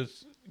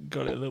America's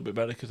got it a little bit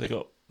better because they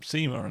got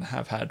SEMA and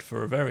have had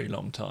for a very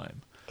long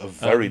time. A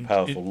very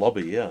powerful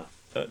lobby, yeah.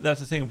 That's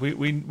the thing.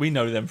 We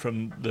know them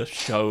from the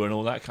show and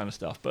all that kind of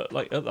stuff, but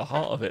like at the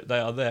heart of it, they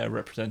are there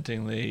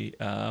representing the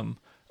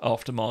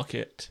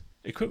aftermarket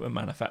equipment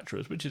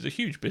manufacturers, which is a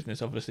huge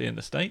business, obviously, in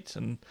the States,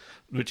 and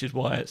which is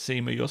why at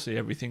SEMA you'll see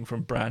everything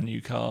from brand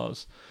new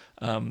cars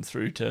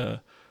through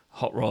to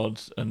hot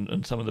rods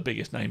and some of the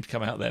biggest names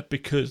come out there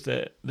because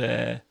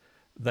they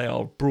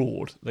are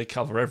broad. They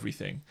cover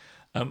everything,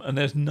 and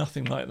there's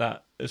nothing like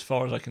that as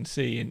far as I can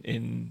see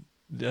in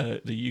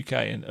the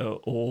UK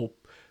or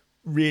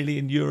really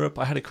in Europe.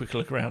 I had a quick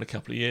look around a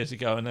couple of years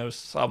ago, and there was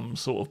some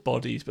sort of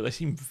bodies, but they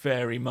seem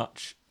very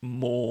much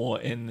more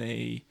in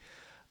the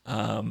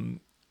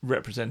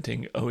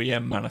representing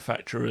OEM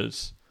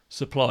manufacturers,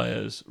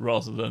 suppliers,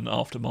 rather than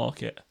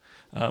aftermarket.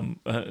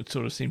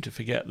 Sort of seem to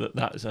forget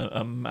that is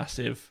a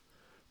massive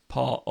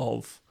part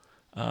of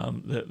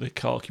the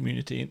car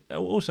community, and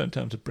also in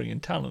terms of bringing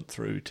talent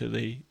through to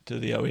the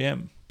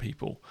OEM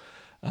people.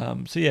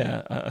 So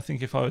yeah, I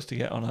think if I was to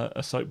get on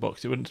a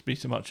soapbox, it wouldn't be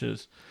so much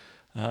as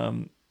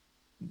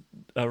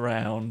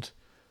around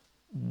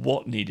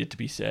what needed to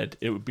be said.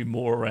 It would be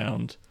more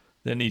around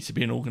there needs to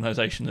be an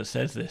organisation that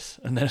says this,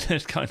 and then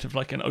there's kind of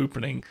like an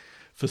opening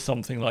for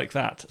something like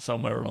that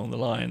somewhere along the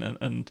line.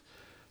 And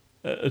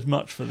as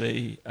much for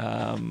the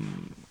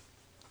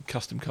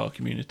custom car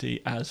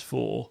community as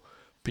for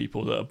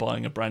people that are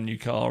buying a brand new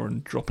car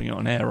and dropping it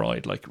on air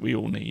ride, like we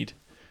all need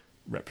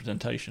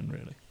representation,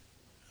 really.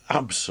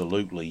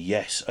 Absolutely,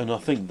 yes. And I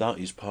think that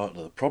is part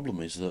of the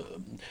problem, is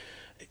that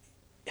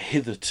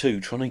hitherto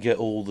trying to get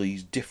all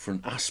these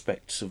different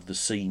aspects of the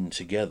scene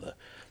together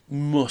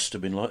must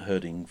have been like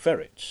herding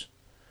ferrets.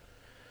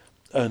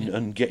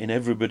 And getting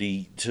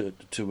everybody to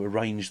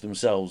arrange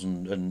themselves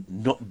and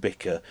not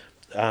bicker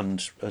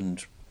and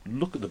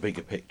look at the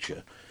bigger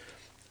picture.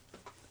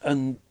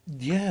 And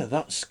yeah,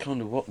 that's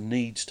kind of what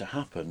needs to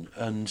happen,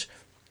 and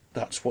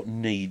that's what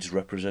needs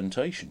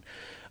representation.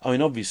 I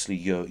mean, obviously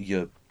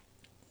your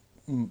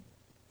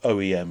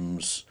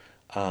OEMs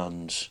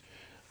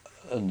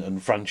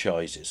and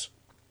franchises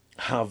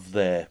have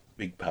their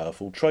big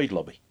powerful trade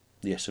lobby,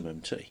 the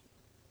SMMT.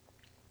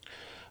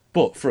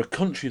 But for a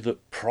country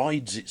that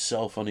prides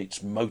itself on its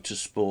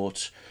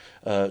motorsport,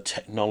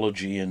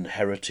 technology and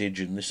heritage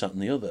and this, that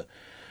and the other,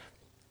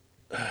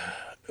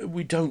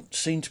 we don't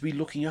seem to be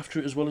looking after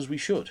it as well as we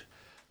should.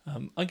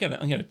 I'm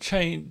gonna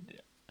change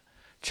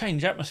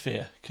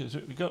atmosphere because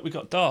we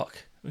got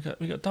dark. We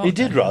got dark. It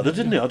did rather,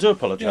 didn't it? I do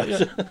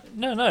apologise. Yeah.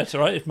 No, it's all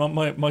right. If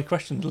my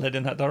question led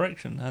in that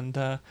direction, and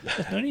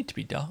there's no need to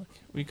be dark.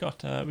 We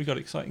got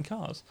exciting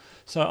cars.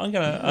 So I'm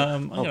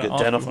gonna I'll get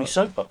down off my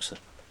soapbox then.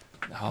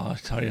 Oh,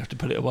 sorry, you have to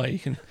put it away. You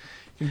can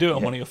do it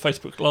on one of your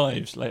Facebook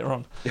lives later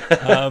on.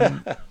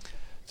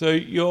 So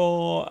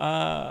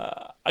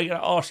I'm going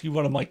to ask you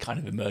one of my kind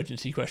of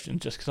emergency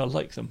questions, just because I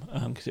like them,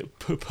 because it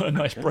put a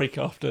nice break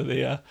after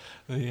the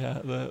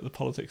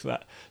politics of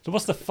that. So,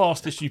 what's the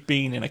fastest you've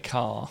been in a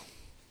car?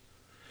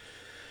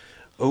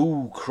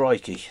 Oh,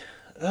 crikey!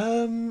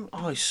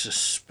 I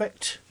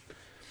suspect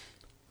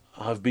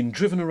I've been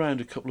driven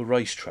around a couple of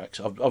racetracks.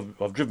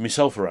 I've driven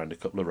myself around a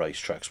couple of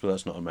racetracks, but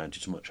that's not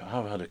amounted to much. I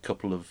have had a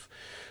couple of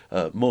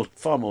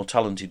far more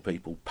talented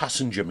people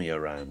passenger me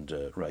around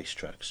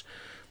racetracks.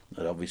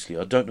 And obviously,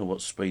 I don't know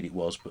what speed it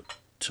was, but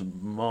to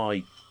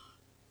my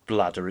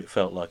bladder, it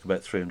felt like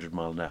about 300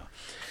 mile an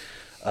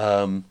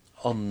hour.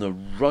 On the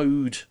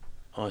road,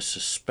 I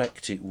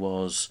suspect it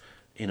was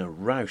in a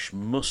Roush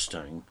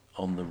Mustang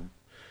on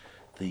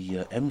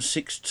the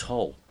M6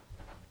 Toll,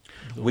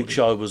 which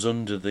I was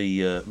under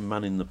the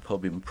man in the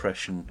pub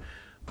impression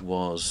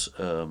was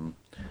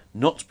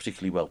not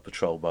particularly well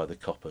patrolled by the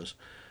coppers,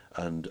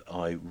 and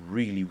I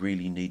really,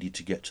 really needed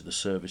to get to the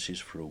services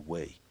for a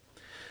wee.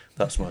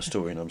 That's my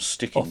story, and I'm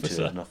sticking to it.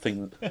 And I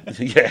think,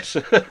 yes,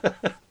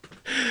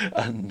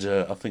 and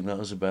I think that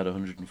was about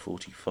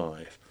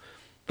 145.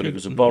 But it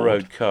was a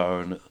borrowed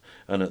car, and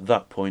at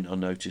that point I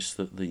noticed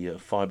that the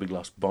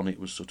fiberglass bonnet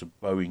was sort of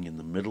bowing in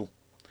the middle,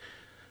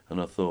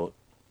 and I thought,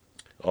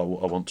 I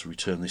want to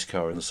return this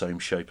car in the same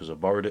shape as I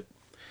borrowed it.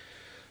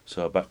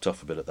 So I backed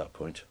off a bit at that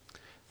point.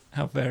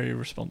 How very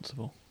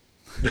responsible.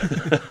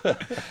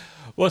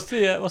 What's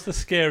the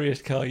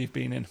scariest car you've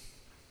been in?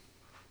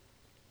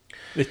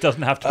 It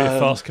doesn't have to be a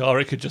fast car.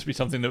 It could just be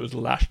something that was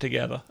lashed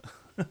together.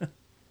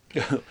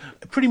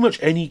 Pretty much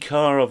any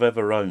car I've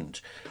ever owned.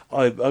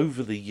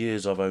 Over the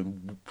years, I've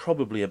owned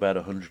probably about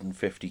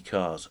 150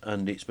 cars,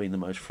 and it's been the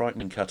most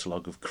frightening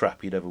catalogue of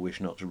crap you'd ever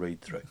wish not to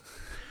read through.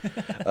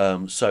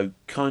 So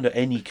kind of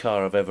any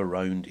car I've ever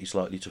owned is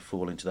likely to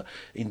fall into that.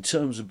 In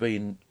terms of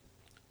being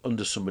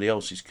under somebody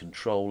else's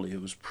control, it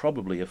was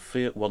probably a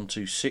Fiat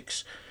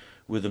 126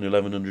 with an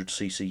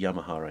 1100cc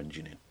Yamaha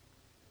engine in.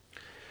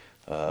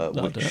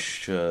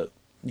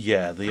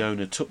 The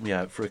owner took me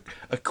out for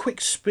a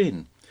quick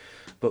spin,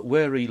 but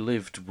where he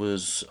lived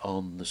was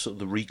on the sort of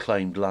the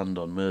reclaimed land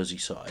on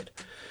Merseyside,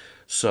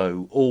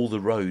 so all the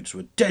roads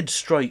were dead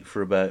straight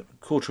for about a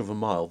quarter of a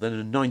mile, then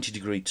a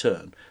 90-degree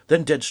turn,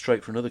 then dead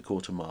straight for another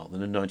quarter mile,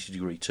 then a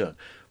 90-degree turn,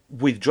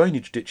 with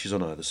drainage ditches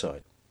on either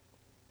side.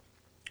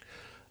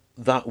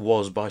 That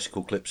was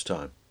bicycle clips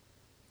time,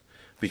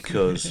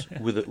 because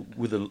with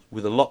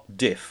a locked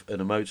diff and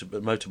a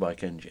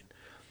motorbike engine,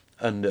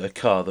 and a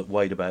car that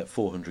weighed about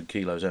 400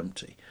 kilos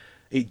empty,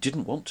 it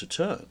didn't want to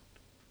turn.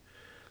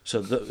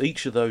 So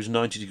each of those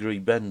 90-degree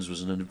bends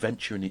was an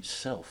adventure in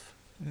itself.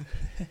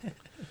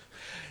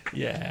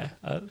 Yeah,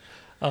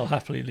 I'll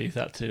happily leave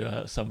that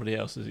to somebody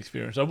else's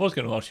experience. I was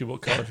going to ask you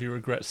what cars you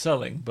regret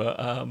selling,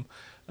 but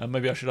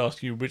maybe I should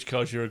ask you which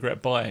cars you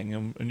regret buying,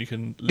 and you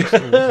can list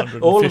all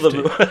 150. All of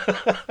them.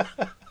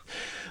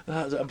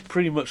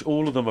 Pretty much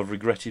all of them I've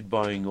regretted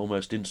buying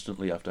almost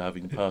instantly after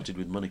having parted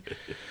with money.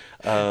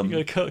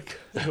 You're going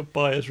to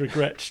buyer's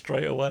regret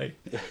straight away.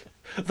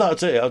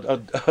 That's it. I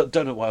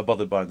don't know why I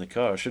bothered buying the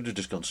car. I should have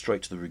just gone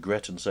straight to the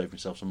regret and saved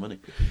myself some money.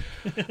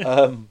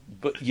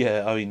 But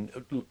yeah, I mean,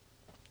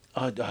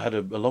 I had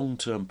a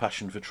long-term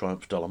passion for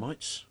Triumph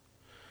Dolomites,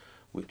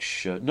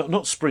 which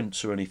not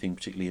sprints or anything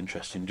particularly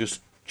interesting, just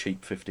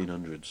cheap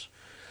 1500s.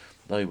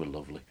 They were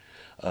lovely.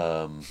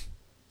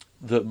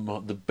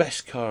 The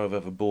best car I've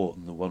ever bought,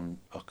 and the one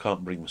I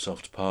can't bring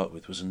myself to part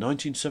with, was a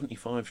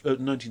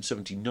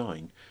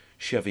 1979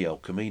 Chevy El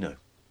Camino.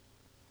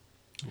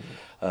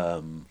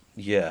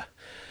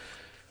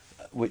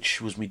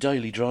 Which was my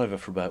daily driver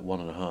for about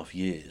 1.5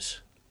 years,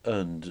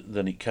 and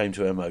then it came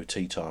to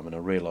MOT time, and I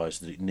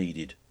realised that it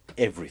needed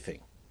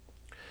everything.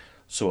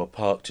 So I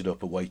parked it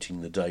up,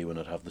 awaiting the day when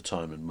I'd have the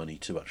time and money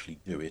to actually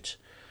do it.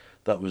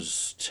 That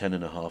was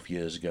 10.5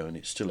 years ago, and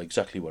it's still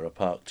exactly where I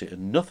parked it,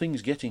 and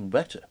nothing's getting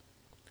better.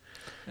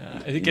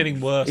 Is it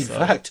getting worse? In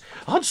fact,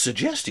 I'd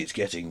suggest it's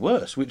getting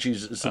worse, which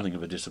is something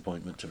of a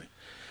disappointment to me.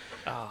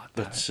 Ah,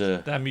 But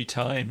damn you,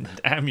 time!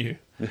 Damn you!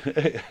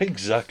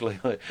 exactly,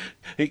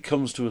 it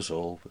comes to us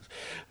all.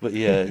 But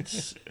yeah,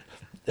 it's.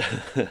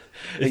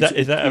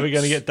 Is that ever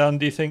going to get done?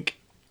 Do you think?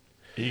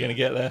 Are you going to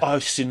get there? I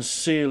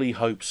sincerely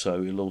hope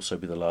so. It'll also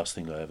be the last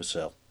thing I ever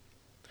sell.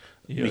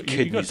 My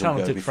kidneys will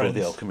go before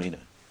the El Camino.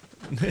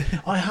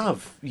 I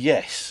have,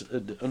 yes,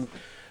 and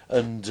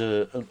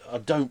I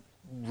don't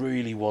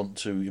really want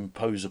to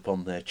impose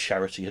upon their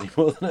charity any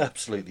more than I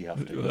absolutely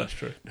have to. Well, that's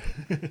true.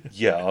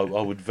 Yeah,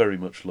 I would very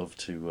much love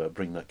to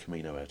bring that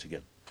Camino out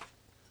again.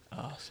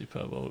 Ah,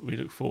 superb. Well, we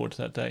look forward to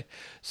that day.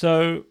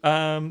 So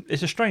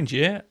it's a strange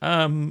year.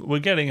 We're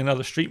getting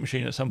another Street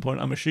Machine at some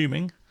point, I'm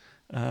assuming.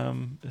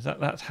 Is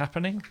that's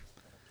happening?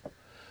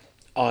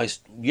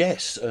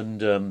 Yes,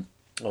 and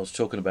I was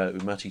talking about it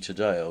with Matty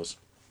today. I was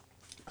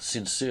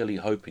sincerely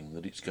hoping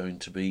that it's going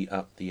to be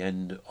at the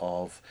end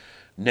of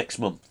next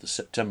month, the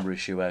September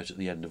issue out at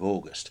the end of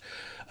August.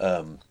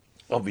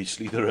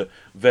 Obviously, there are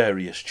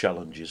various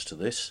challenges to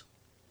this,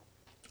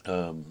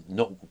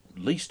 not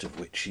least of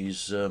which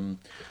is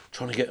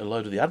trying to get a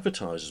load of the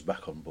advertisers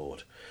back on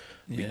board,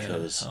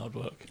 because hard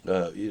work.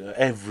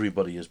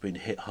 Everybody has been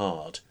hit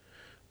hard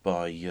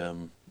by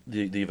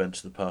the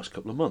events of the past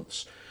couple of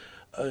months.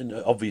 And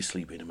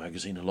obviously, being a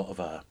magazine, a lot of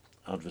our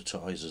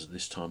advertisers at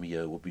this time of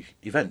year will be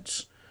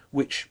events,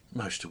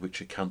 most of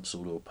which are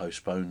cancelled or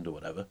postponed or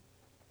whatever.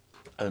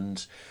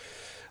 And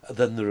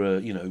then there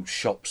are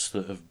shops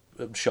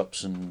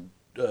and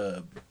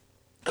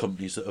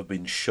companies that have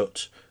been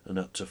shut and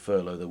had to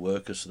furlough their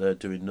workers, so they're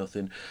doing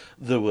nothing.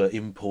 There were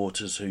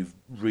importers who've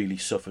really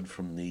suffered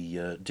from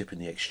the dip in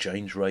the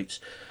exchange rates.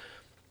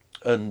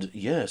 And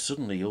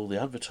suddenly all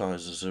the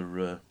advertisers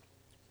are,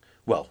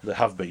 they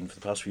have been for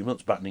the past few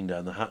months, battening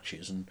down the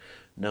hatches, and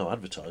no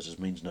advertisers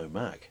means no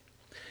mag.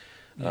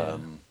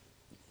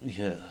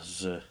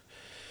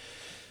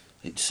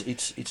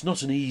 It's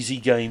not an easy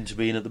game to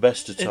be in at the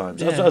best of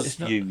times, as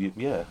you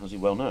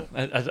well know.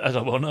 As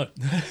I well know,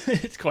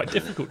 it's quite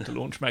difficult to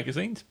launch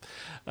magazines.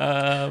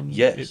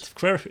 Yes, it's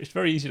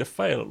very easy to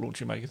fail at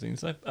launching magazines,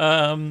 though.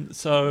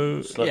 It's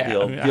like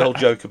the old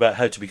joke about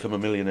how to become a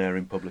millionaire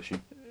in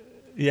publishing.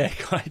 Yeah,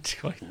 quite.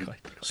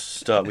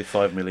 Start with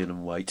 5 million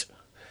and wait.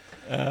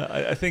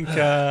 I think,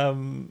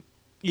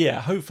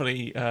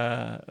 hopefully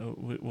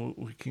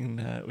we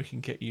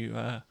can get you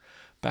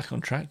back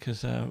on track,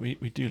 because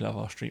we do love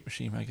our Street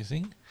Machine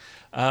magazine.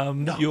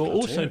 You're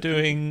also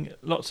doing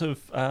lots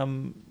of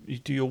you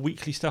do your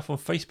weekly stuff on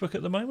Facebook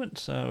at the moment,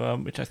 so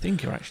which I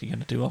think you're actually going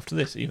to do after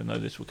this, even though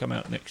this will come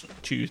out next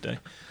Tuesday.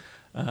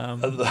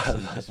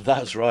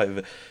 That's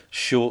right.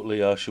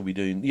 Shortly I shall be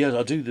doing. Yeah,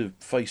 I do the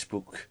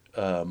Facebook,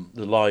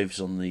 the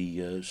lives on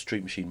the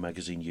Street Machine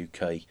Magazine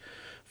UK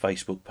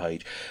Facebook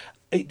page.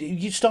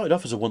 It started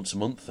off as a once a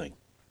month thing,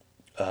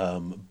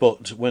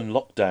 but when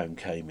lockdown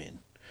came in,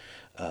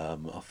 I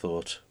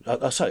thought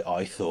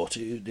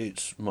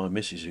it's my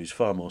missus, who's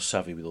far more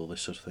savvy with all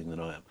this sort of thing than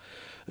I am.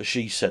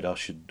 She said I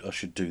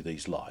should do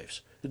these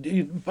lives,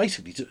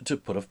 basically to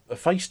put a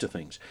face to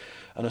things,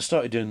 and I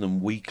started doing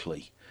them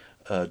weekly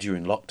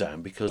during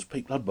lockdown because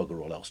people had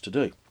bugger all else to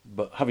do.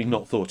 But having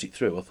not thought it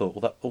through, I thought,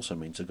 well, that also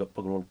means I've got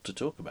bugger all to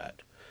talk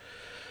about.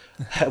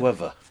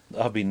 However,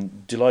 I've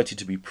been delighted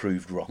to be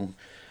proved wrong,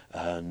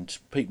 and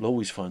people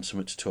always find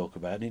something to talk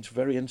about, and it's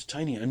very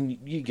entertaining, and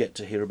you get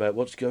to hear about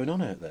what's going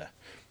on out there.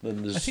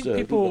 And I think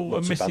people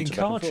are missing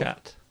car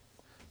chat.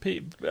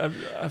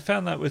 I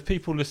found that with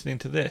people listening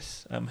to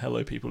this.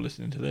 Hello, people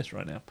listening to this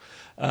right now.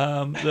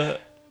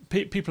 That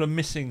people are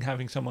missing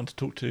having someone to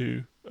talk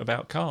to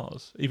about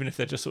cars, even if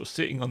they're just sort of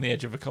sitting on the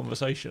edge of a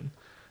conversation,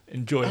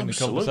 enjoying the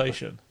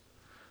conversation.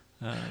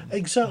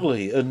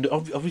 Exactly, and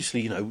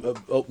obviously,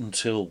 up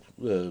until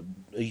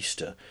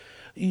Easter,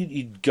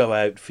 you'd go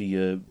out for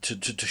your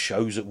to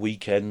shows at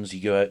weekends.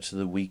 You go out to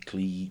the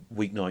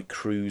weeknight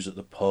cruise at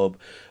the pub,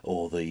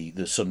 or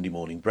the Sunday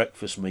morning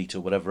breakfast meet,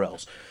 or whatever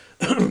else,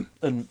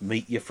 and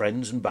meet your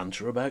friends and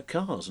banter about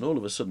cars. And all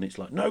of a sudden, it's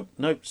like, no,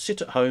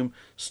 sit at home,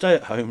 stay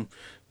at home,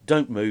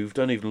 don't move,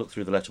 don't even look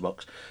through the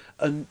letterbox.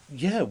 And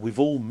we've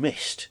all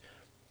missed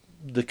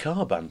the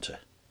car banter.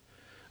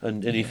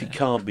 And if it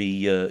can't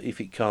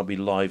be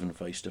live and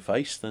face to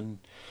face, then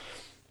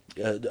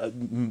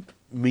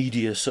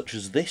media such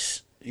as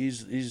this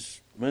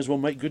is may as well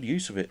make good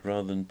use of it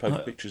rather than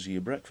post pictures of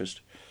your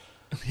breakfast.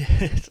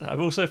 Yes,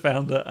 I've also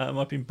found that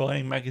I've been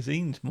buying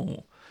magazines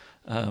more,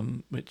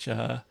 which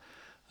I've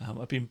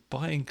been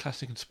buying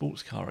Classic and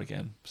Sports Car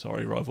again.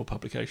 Sorry, rival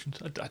publications.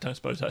 I don't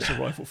suppose that's a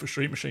rival for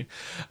Street Machine,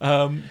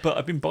 but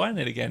I've been buying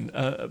it again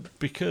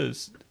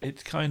because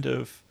it's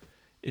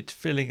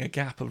filling a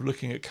gap of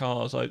looking at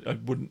cars I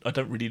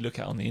don't really look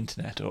at on the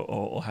internet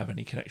or have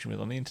any connection with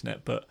on the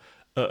internet, but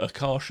at a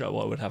car show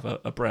I would have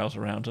a browse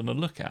around and a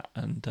look at,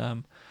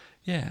 and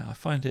I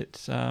find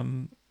it's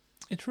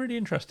really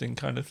interesting,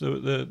 kind of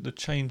the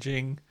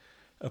changing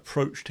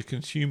approach to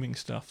consuming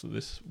stuff that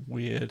this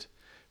weird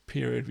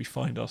period we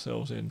find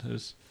ourselves in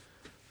has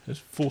has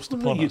forced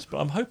Well, upon you- us, but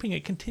I'm hoping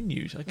it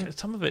continues.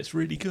 Some of it's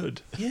really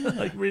good. Yeah.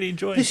 Like really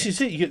enjoying This it.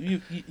 is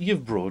it.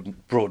 You've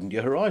broadened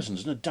your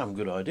horizons, and a damn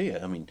good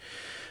idea. I mean,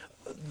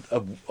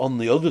 on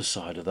the other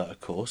side of that, of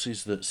course,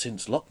 is that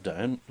since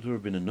lockdown, there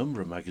have been a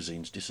number of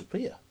magazines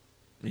disappear.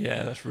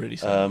 Yeah, that's really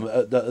sad.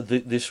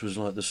 This was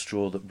like the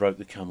straw that broke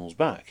the camel's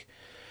back,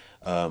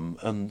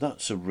 and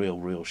that's a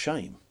real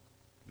shame,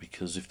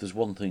 because if there's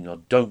one thing I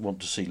don't want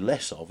to see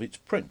less of, it's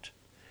print.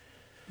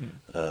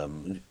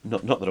 Not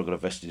that I've got a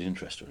vested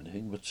interest or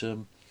anything, but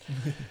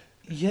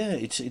yeah,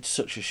 it's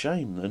such a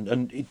shame,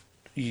 and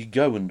you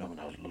go and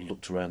I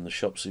looked around the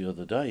shops the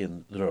other day,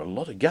 and there are a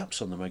lot of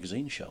gaps on the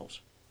magazine shelves.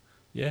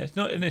 Yeah, it's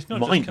not Mine-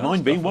 just car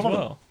mine being stuff one as of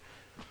them. well.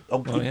 Oh,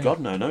 Well, good yeah. God,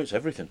 no, it's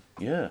everything.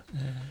 Yeah.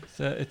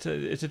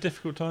 It's a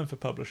difficult time for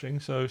publishing,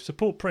 so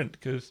support print,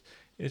 because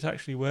it's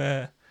actually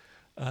where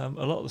a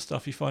lot of the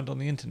stuff you find on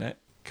the internet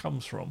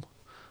comes from.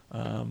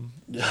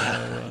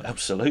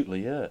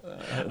 Absolutely, yeah.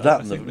 I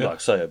That and think like I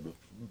say,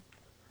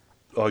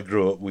 I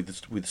grew up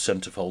with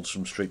centerfolds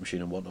from Street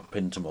Machine and whatnot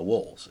pinned to my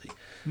wall. See,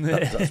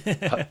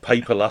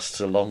 paper lasts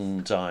a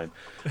long time,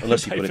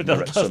 unless you put it in Paper does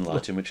direct last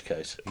sunlight. In which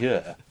case,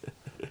 yeah.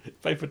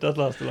 paper does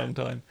last a long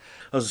time.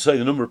 As I say,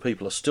 the number of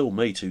people I still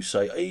meet who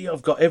say, "Hey,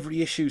 I've got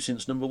every issue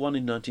since number 1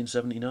 in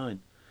 1979."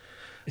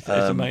 It's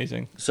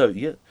amazing. So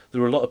yeah,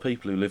 there are a lot of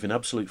people who live in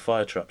absolute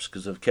fire traps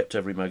because they've kept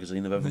every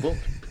magazine they've ever bought.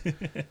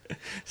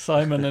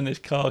 Simon and his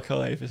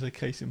Carchive is a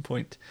case in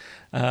point.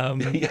 Yeah,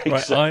 Right,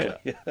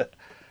 exactly. Yeah.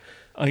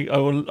 I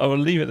will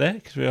leave it there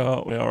because we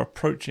are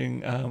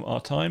approaching our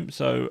time.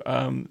 So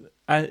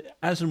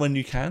as and when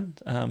you can,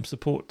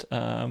 support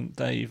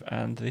Dave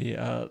and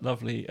the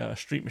lovely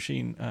Street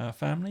Machine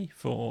family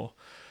for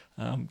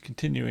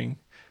continuing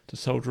to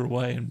soldier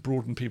away and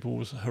broaden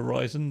people's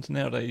horizons.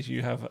 Nowadays,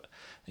 you have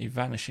a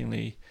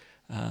vanishingly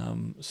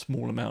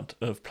small amount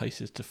of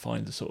places to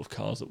find the sort of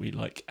cars that we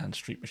like, and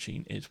Street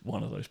Machine is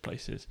one of those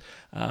places.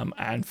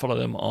 And follow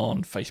them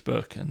on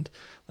Facebook, and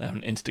they have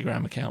an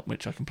Instagram account,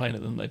 which I complain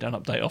at them they don't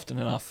update often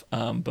enough,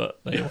 but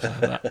they also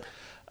have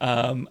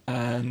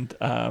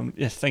that.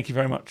 Yes, thank you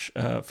very much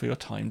for your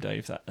time,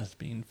 Dave. That has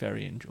been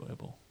very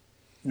enjoyable.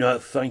 No,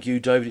 thank you,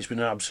 David. It's been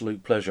an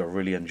absolute pleasure. I've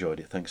really enjoyed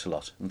it. Thanks a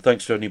lot, and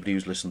thanks to anybody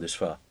who's listened this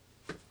far.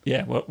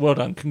 Yeah, well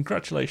done.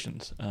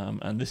 Congratulations.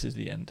 And this is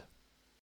the end.